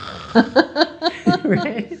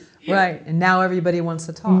 right? Right. And now everybody wants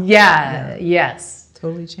to talk. Yeah. Yes.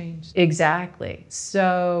 Totally changed. Exactly.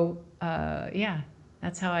 So, yeah,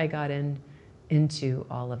 that's how I got into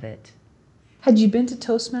all of it. Had you been to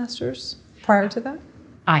Toastmasters prior to that?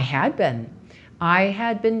 I had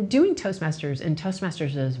been doing Toastmasters, and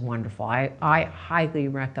Toastmasters is wonderful. I highly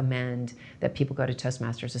recommend that people go to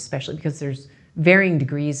Toastmasters, especially because there's varying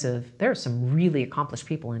degrees there are some really accomplished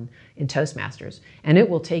people in Toastmasters, and it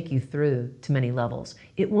will take you through to many levels.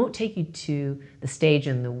 It won't take you to the stage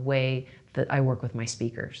in the way that I work with my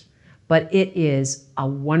speakers, but it is a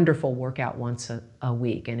wonderful workout once a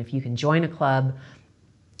week. And if you can join a club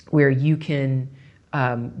where you can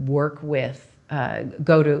work with,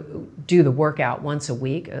 go to do the workout once a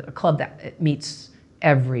week, a club that meets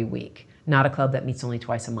every week, not a club that meets only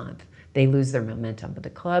twice a month. They lose their momentum. But the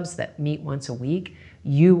clubs that meet once a week,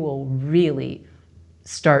 you will really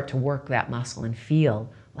start to work that muscle and feel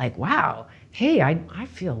like, wow, hey, I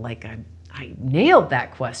feel like I nailed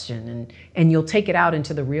that question. And you'll take it out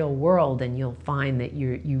into the real world, and you'll find that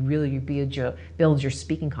you really build your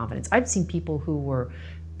speaking confidence. I've seen people who were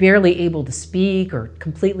barely able to speak or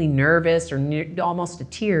completely nervous or almost to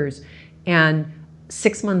tears, and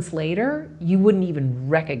 6 months later, you wouldn't even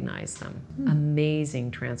recognize them. Amazing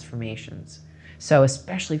transformations. So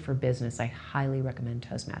especially for business, I highly recommend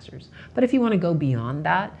Toastmasters. But if you want to go beyond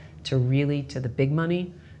that to the big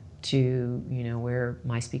money, to where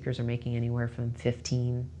my speakers are making anywhere from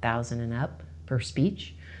 $15,000 and up per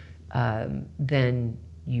speech, then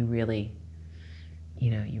you really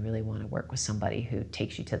want to work with somebody who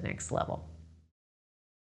takes you to the next level.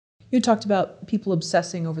 You talked about people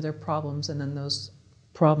obsessing over their problems, and then those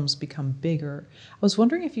problems become bigger. I was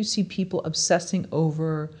wondering if you see people obsessing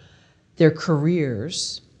over their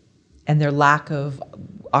careers and their lack of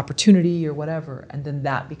opportunity or whatever, and then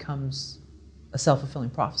that becomes a self-fulfilling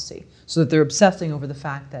prophecy. So that they're obsessing over the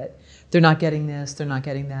fact that they're not getting this, they're not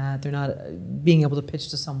getting that, they're not being able to pitch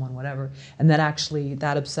to someone, whatever, and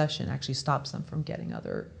that obsession actually stops them from getting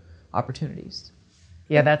other opportunities.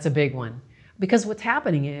 Yeah, that's a big one. Because what's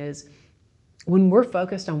happening is, when we're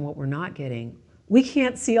focused on what we're not getting, we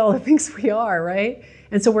can't see all the things we are, right?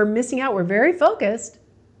 And so we're missing out. We're very focused.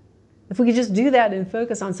 If we could just do that and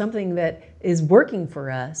focus on something that is working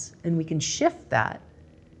for us, and we can shift that,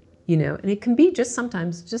 and it can be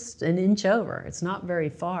sometimes just an inch over. It's not very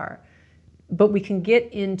far. But we can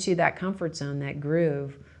get into that comfort zone, that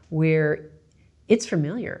groove, where it's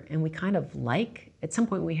familiar, and we kind of at some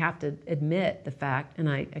point we have to admit the fact, and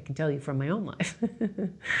I can tell you from my own life,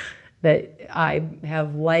 that I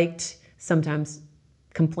have liked sometimes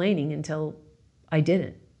complaining until I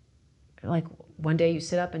didn't. Like one day you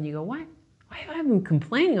sit up and you go, why have I been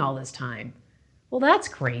complaining all this time? Well, that's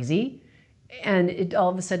crazy. And all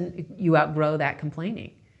of a sudden you outgrow that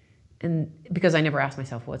complaining. And because I never asked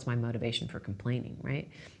myself, what's my motivation for complaining, right?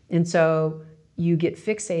 And so you get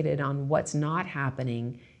fixated on what's not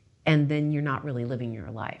happening, and then you're not really living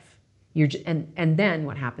your life. And then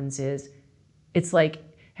what happens is, it's like,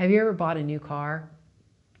 have you ever bought a new car?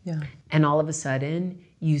 Yeah. And all of a sudden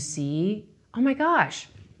you see, oh my gosh,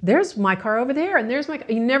 there's my car over there, and there's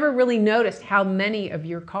you never really noticed how many of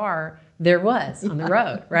your car there was on the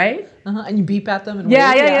road, right? And you beep at them and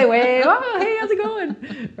wave. Oh, hey, how's it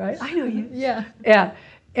going? Right? I know you. Yeah. Yeah.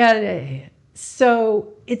 And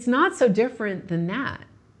so it's not so different than that.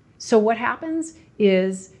 So what happens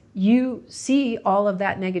is, you see all of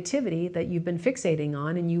that negativity that you've been fixating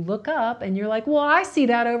on, and you look up and you're like, well, I see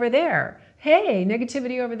that over there. Hey,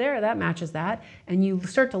 negativity over there, that matches that. And you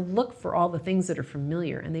start to look for all the things that are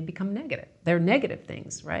familiar, and they become negative. They're negative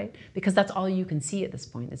things, right? Because that's all you can see at this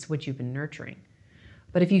point. It's what you've been nurturing.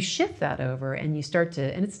 But if you shift that over and you start to,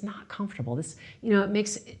 and it's not comfortable,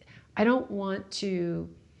 I don't want to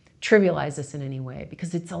trivialize this in any way,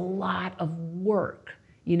 because it's a lot of work.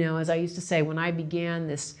 As I used to say, when I began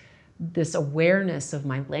this awareness of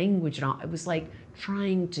my language and all, it was like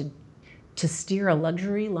trying to steer a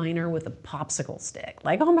luxury liner with a popsicle stick.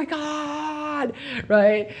 Like, oh my God,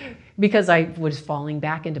 right? Because I was falling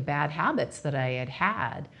back into bad habits that I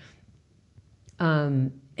had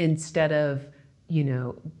instead of,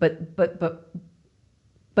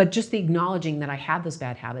 but just the acknowledging that I had those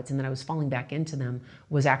bad habits and that I was falling back into them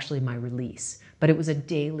was actually my release. But it was a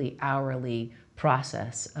daily, hourly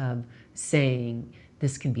process of saying,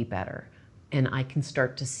 this can be better. And I can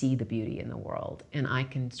start to see the beauty in the world. And I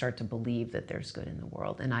can start to believe that there's good in the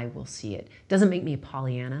world. And I will see it. Doesn't make me a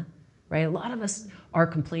Pollyanna, right? A lot of us are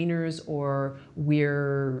complainers, or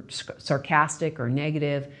we're sarcastic or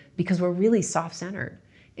negative because we're really soft-centered.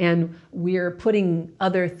 And we're putting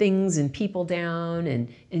other things and people down,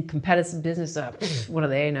 and in competitive business, what do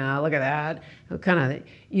they know? Look at that. Kind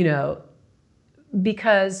of,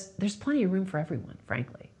 because there's plenty of room for everyone,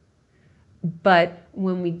 frankly. But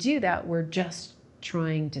when we do that, we're just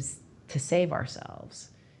trying to save ourselves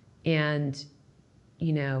and,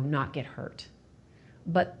 not get hurt.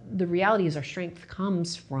 But the reality is our strength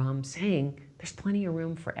comes from saying, there's plenty of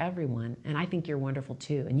room for everyone, and I think you're wonderful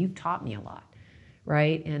too, and you've taught me a lot.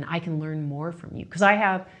 Right? And I can learn more from you. Because I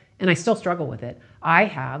have, and I still struggle with it, I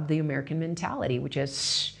have the American mentality, which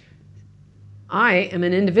is, I am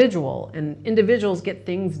an individual and individuals get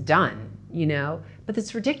things done, But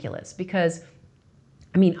it's ridiculous because,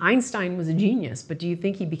 Einstein was a genius, but do you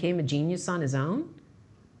think he became a genius on his own?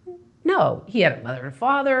 No, he had a mother and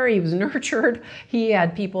father, he was nurtured, he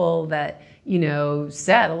had people that,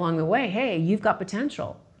 said along the way, hey, you've got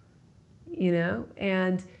potential,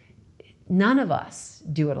 and none of us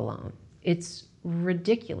do it alone. It's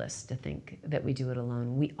ridiculous to think that we do it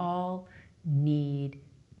alone. We all need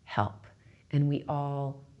help, and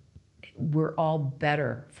we're all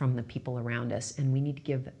better from the people around us, and we need to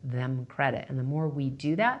give them credit. And the more we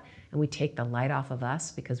do that, and we take the light off of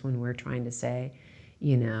us, because when we're trying to say,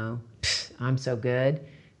 I'm so good,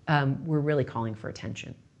 we're really calling for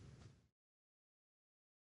attention.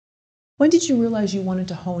 When did you realize you wanted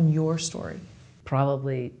to hone your story?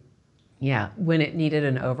 Probably, when it needed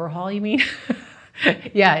an overhaul, you mean?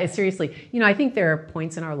 Yeah, seriously. I think there are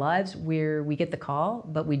points in our lives where we get the call,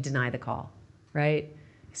 but we deny the call, right?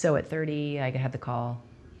 So at 30, I had the call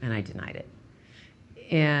and I denied it.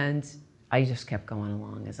 And I just kept going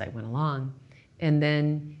along as I went along. And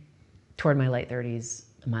then toward my late 30s,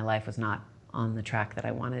 my life was not on the track that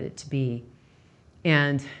I wanted it to be.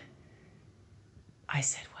 And I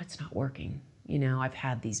said, well, it's not working. I've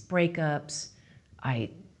had these breakups.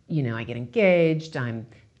 I get engaged,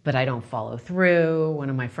 but I don't follow through. One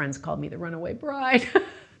of my friends called me the runaway bride,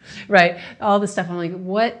 right? All this stuff. I'm like,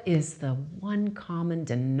 what is the one common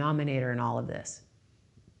denominator in all of this?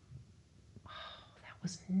 Oh, that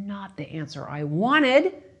was not the answer I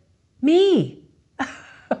wanted. Me,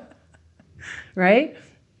 right?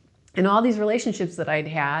 In all these relationships that I'd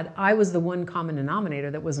had, I was the one common denominator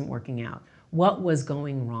that wasn't working out. What was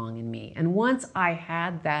going wrong in me? And once I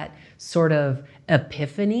had that sort of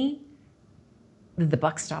epiphany that the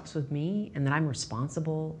buck stops with me and that I'm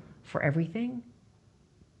responsible for everything,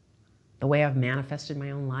 the way I've manifested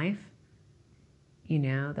my own life,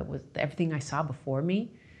 that was everything I saw before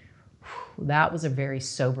me, that was a very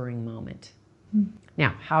sobering moment.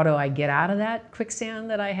 Now, how do I get out of that quicksand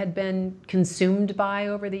that I had been consumed by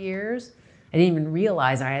over the years? I didn't even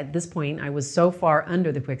realize at this point, I was so far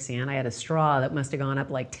under the quicksand, I had a straw that must have gone up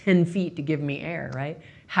like 10 feet to give me air, right?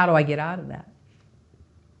 How do I get out of that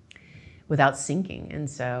without sinking? And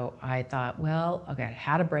so I thought, well, okay, I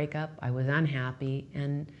had a breakup, I was unhappy,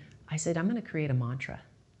 and I said, I'm gonna create a mantra.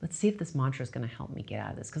 Let's see if this mantra is gonna help me get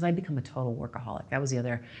out of this, because I'd become a total workaholic. That was the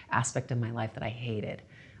other aspect of my life that I hated.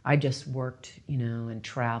 I just worked, and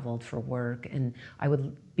traveled for work, and I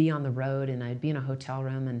would be on the road and I'd be in a hotel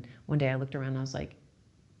room, and one day I looked around and I was like,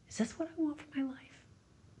 is this what I want for my life?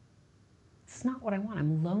 It's not what I want.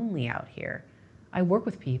 I'm lonely out here. I work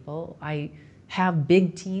with people. I have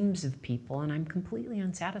big teams of people, and I'm completely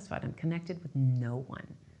unsatisfied. I'm connected with no one.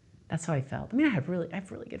 That's how I felt. I have really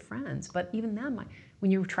good friends, but even them, when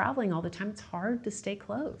you're traveling all the time, it's hard to stay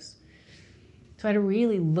close. So I had to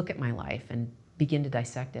really look at my life and begin to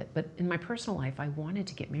dissect it. But in my personal life, I wanted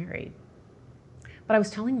to get married. But I was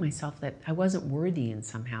telling myself that I wasn't worthy in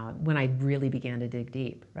somehow when I really began to dig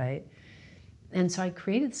deep, right? And so I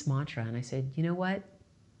created this mantra, and I said, you know what?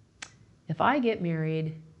 If I get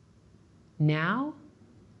married now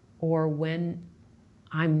or when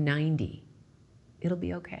I'm 90, it'll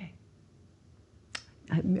be okay.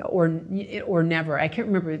 Or never. I can't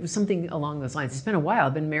remember. It was something along those lines. It's been a while.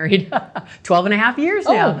 I've been married 12 and a half years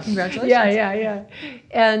now. Oh, congratulations. Yeah.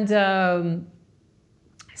 And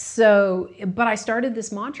but I started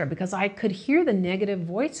this mantra because I could hear the negative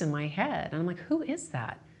voice in my head. And I'm like, who is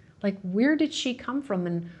that? Like, where did she come from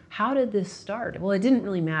and how did this start? Well, it didn't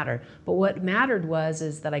really matter. But what mattered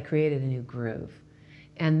is that I created a new groove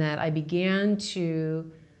and that I began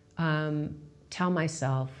to tell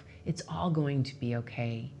myself it's all going to be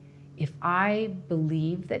okay. If I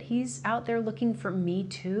believe that he's out there looking for me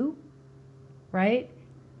too, right?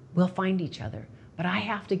 We'll find each other. But I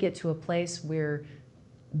have to get to a place where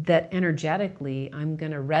that energetically I'm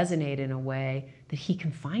going to resonate in a way that he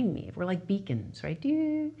can find me. We're like beacons, right?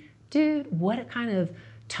 Dude, what kind of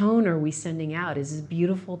tone are we sending out? Is this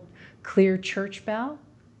beautiful, clear church bell?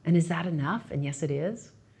 And is that enough? And yes, it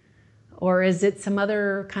is. Or is it some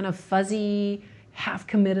other kind of fuzzy,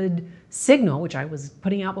 half-committed signal, which I was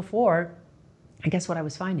putting out before? And guess what I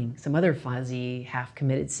was finding? Some other fuzzy,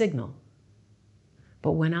 half-committed signal.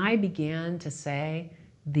 But when I began to say,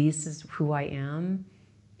 this is who I am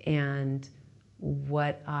and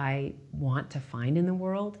what I want to find in the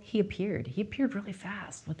world, he appeared. He appeared really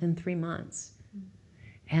fast, within 3 months.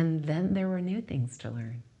 And then there were new things to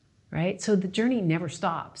learn, right? So the journey never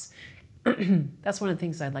stops. That's one of the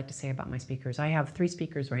things I'd like to say about my speakers. I have 3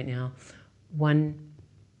 speakers right now. One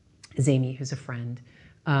is Amy, who's a friend.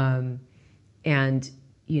 And,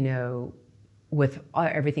 you know, with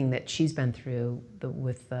everything that she's been through,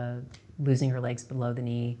 with losing her legs below the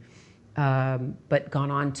knee, but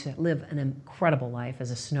gone on to live an incredible life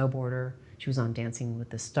as a snowboarder. She was on Dancing with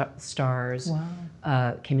the Stars.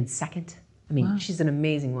 Wow. Came in second. I mean, wow. She's an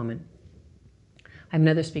amazing woman. I have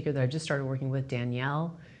another speaker that I just started working with,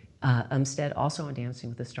 Danielle Umstead, also on Dancing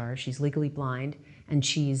with the Stars. She's legally blind, and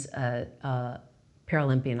she's a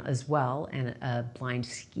Paralympian as well, and a blind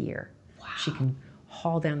skier. Wow. She can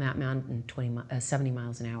haul down that mountain 70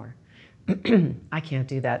 miles an hour. I can't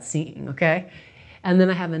do that skiing, okay? And then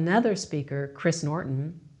I have another speaker, Chris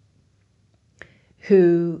Norton,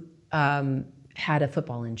 who had a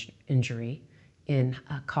football injury in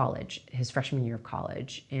college, his freshman year of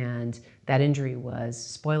college. And that injury was,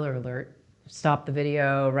 spoiler alert, stop the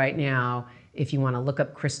video right now if you want to look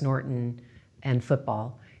up Chris Norton and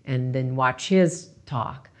football, and then watch his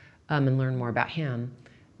talk and learn more about him.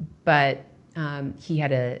 But he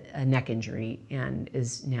had a neck injury and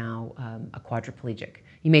is now a quadriplegic.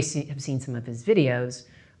 You may have seen some of his videos.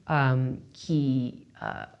 He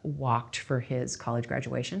walked for his college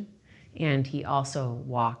graduation, and he also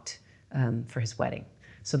walked for his wedding.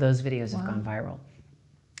 So those videos have gone viral.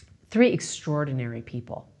 3 extraordinary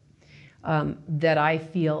people that I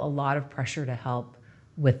feel a lot of pressure to help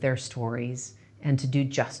with their stories and to do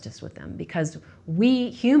justice with them, because we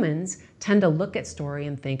humans tend to look at story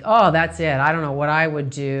and think, oh, that's it. I don't know what I would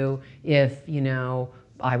do if, you know,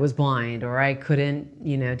 I was blind, or I couldn't,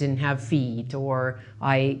 you know, didn't have feet, or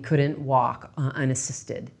I couldn't walk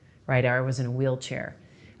unassisted, right? Or I was in a wheelchair.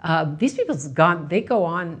 These they've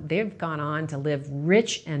gone on to live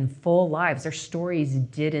rich and full lives. Their stories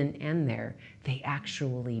didn't end there. They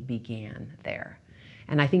actually began there.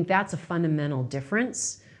 And I think that's a fundamental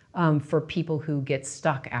difference for people who get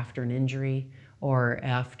stuck after an injury, or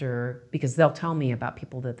after, because they'll tell me about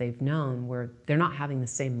people that they've known where they're not having the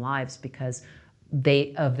same lives because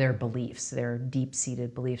of their beliefs, their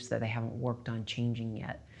deep-seated beliefs that they haven't worked on changing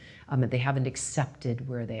yet, that they haven't accepted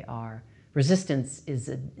where they are. Resistance is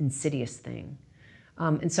an insidious thing.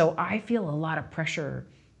 And so I feel a lot of pressure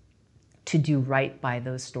to do right by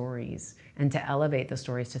those stories and to elevate those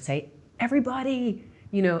stories, to say, everybody,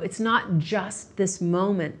 you know, it's not just this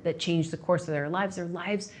moment that changed the course of their lives.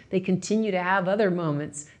 They continue to have other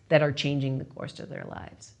moments that are changing the course of their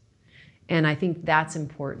lives. And I think that's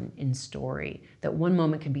important in story, that one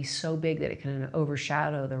moment can be so big that it can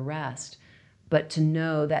overshadow the rest, but to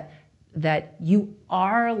know that you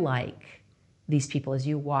are like these people as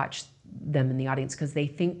you watch them in the audience, because they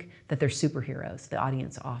think that they're superheroes, the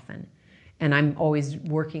audience often. And I'm always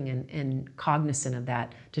working and cognizant of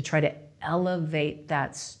that, to try to elevate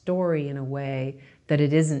that story in a way that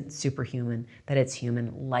it isn't superhuman, that it's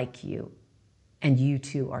human like you. And you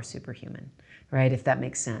too are superhuman, right? If that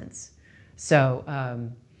makes sense. So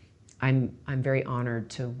I'm very honored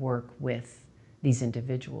to work with these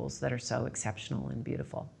individuals that are so exceptional and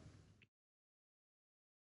beautiful.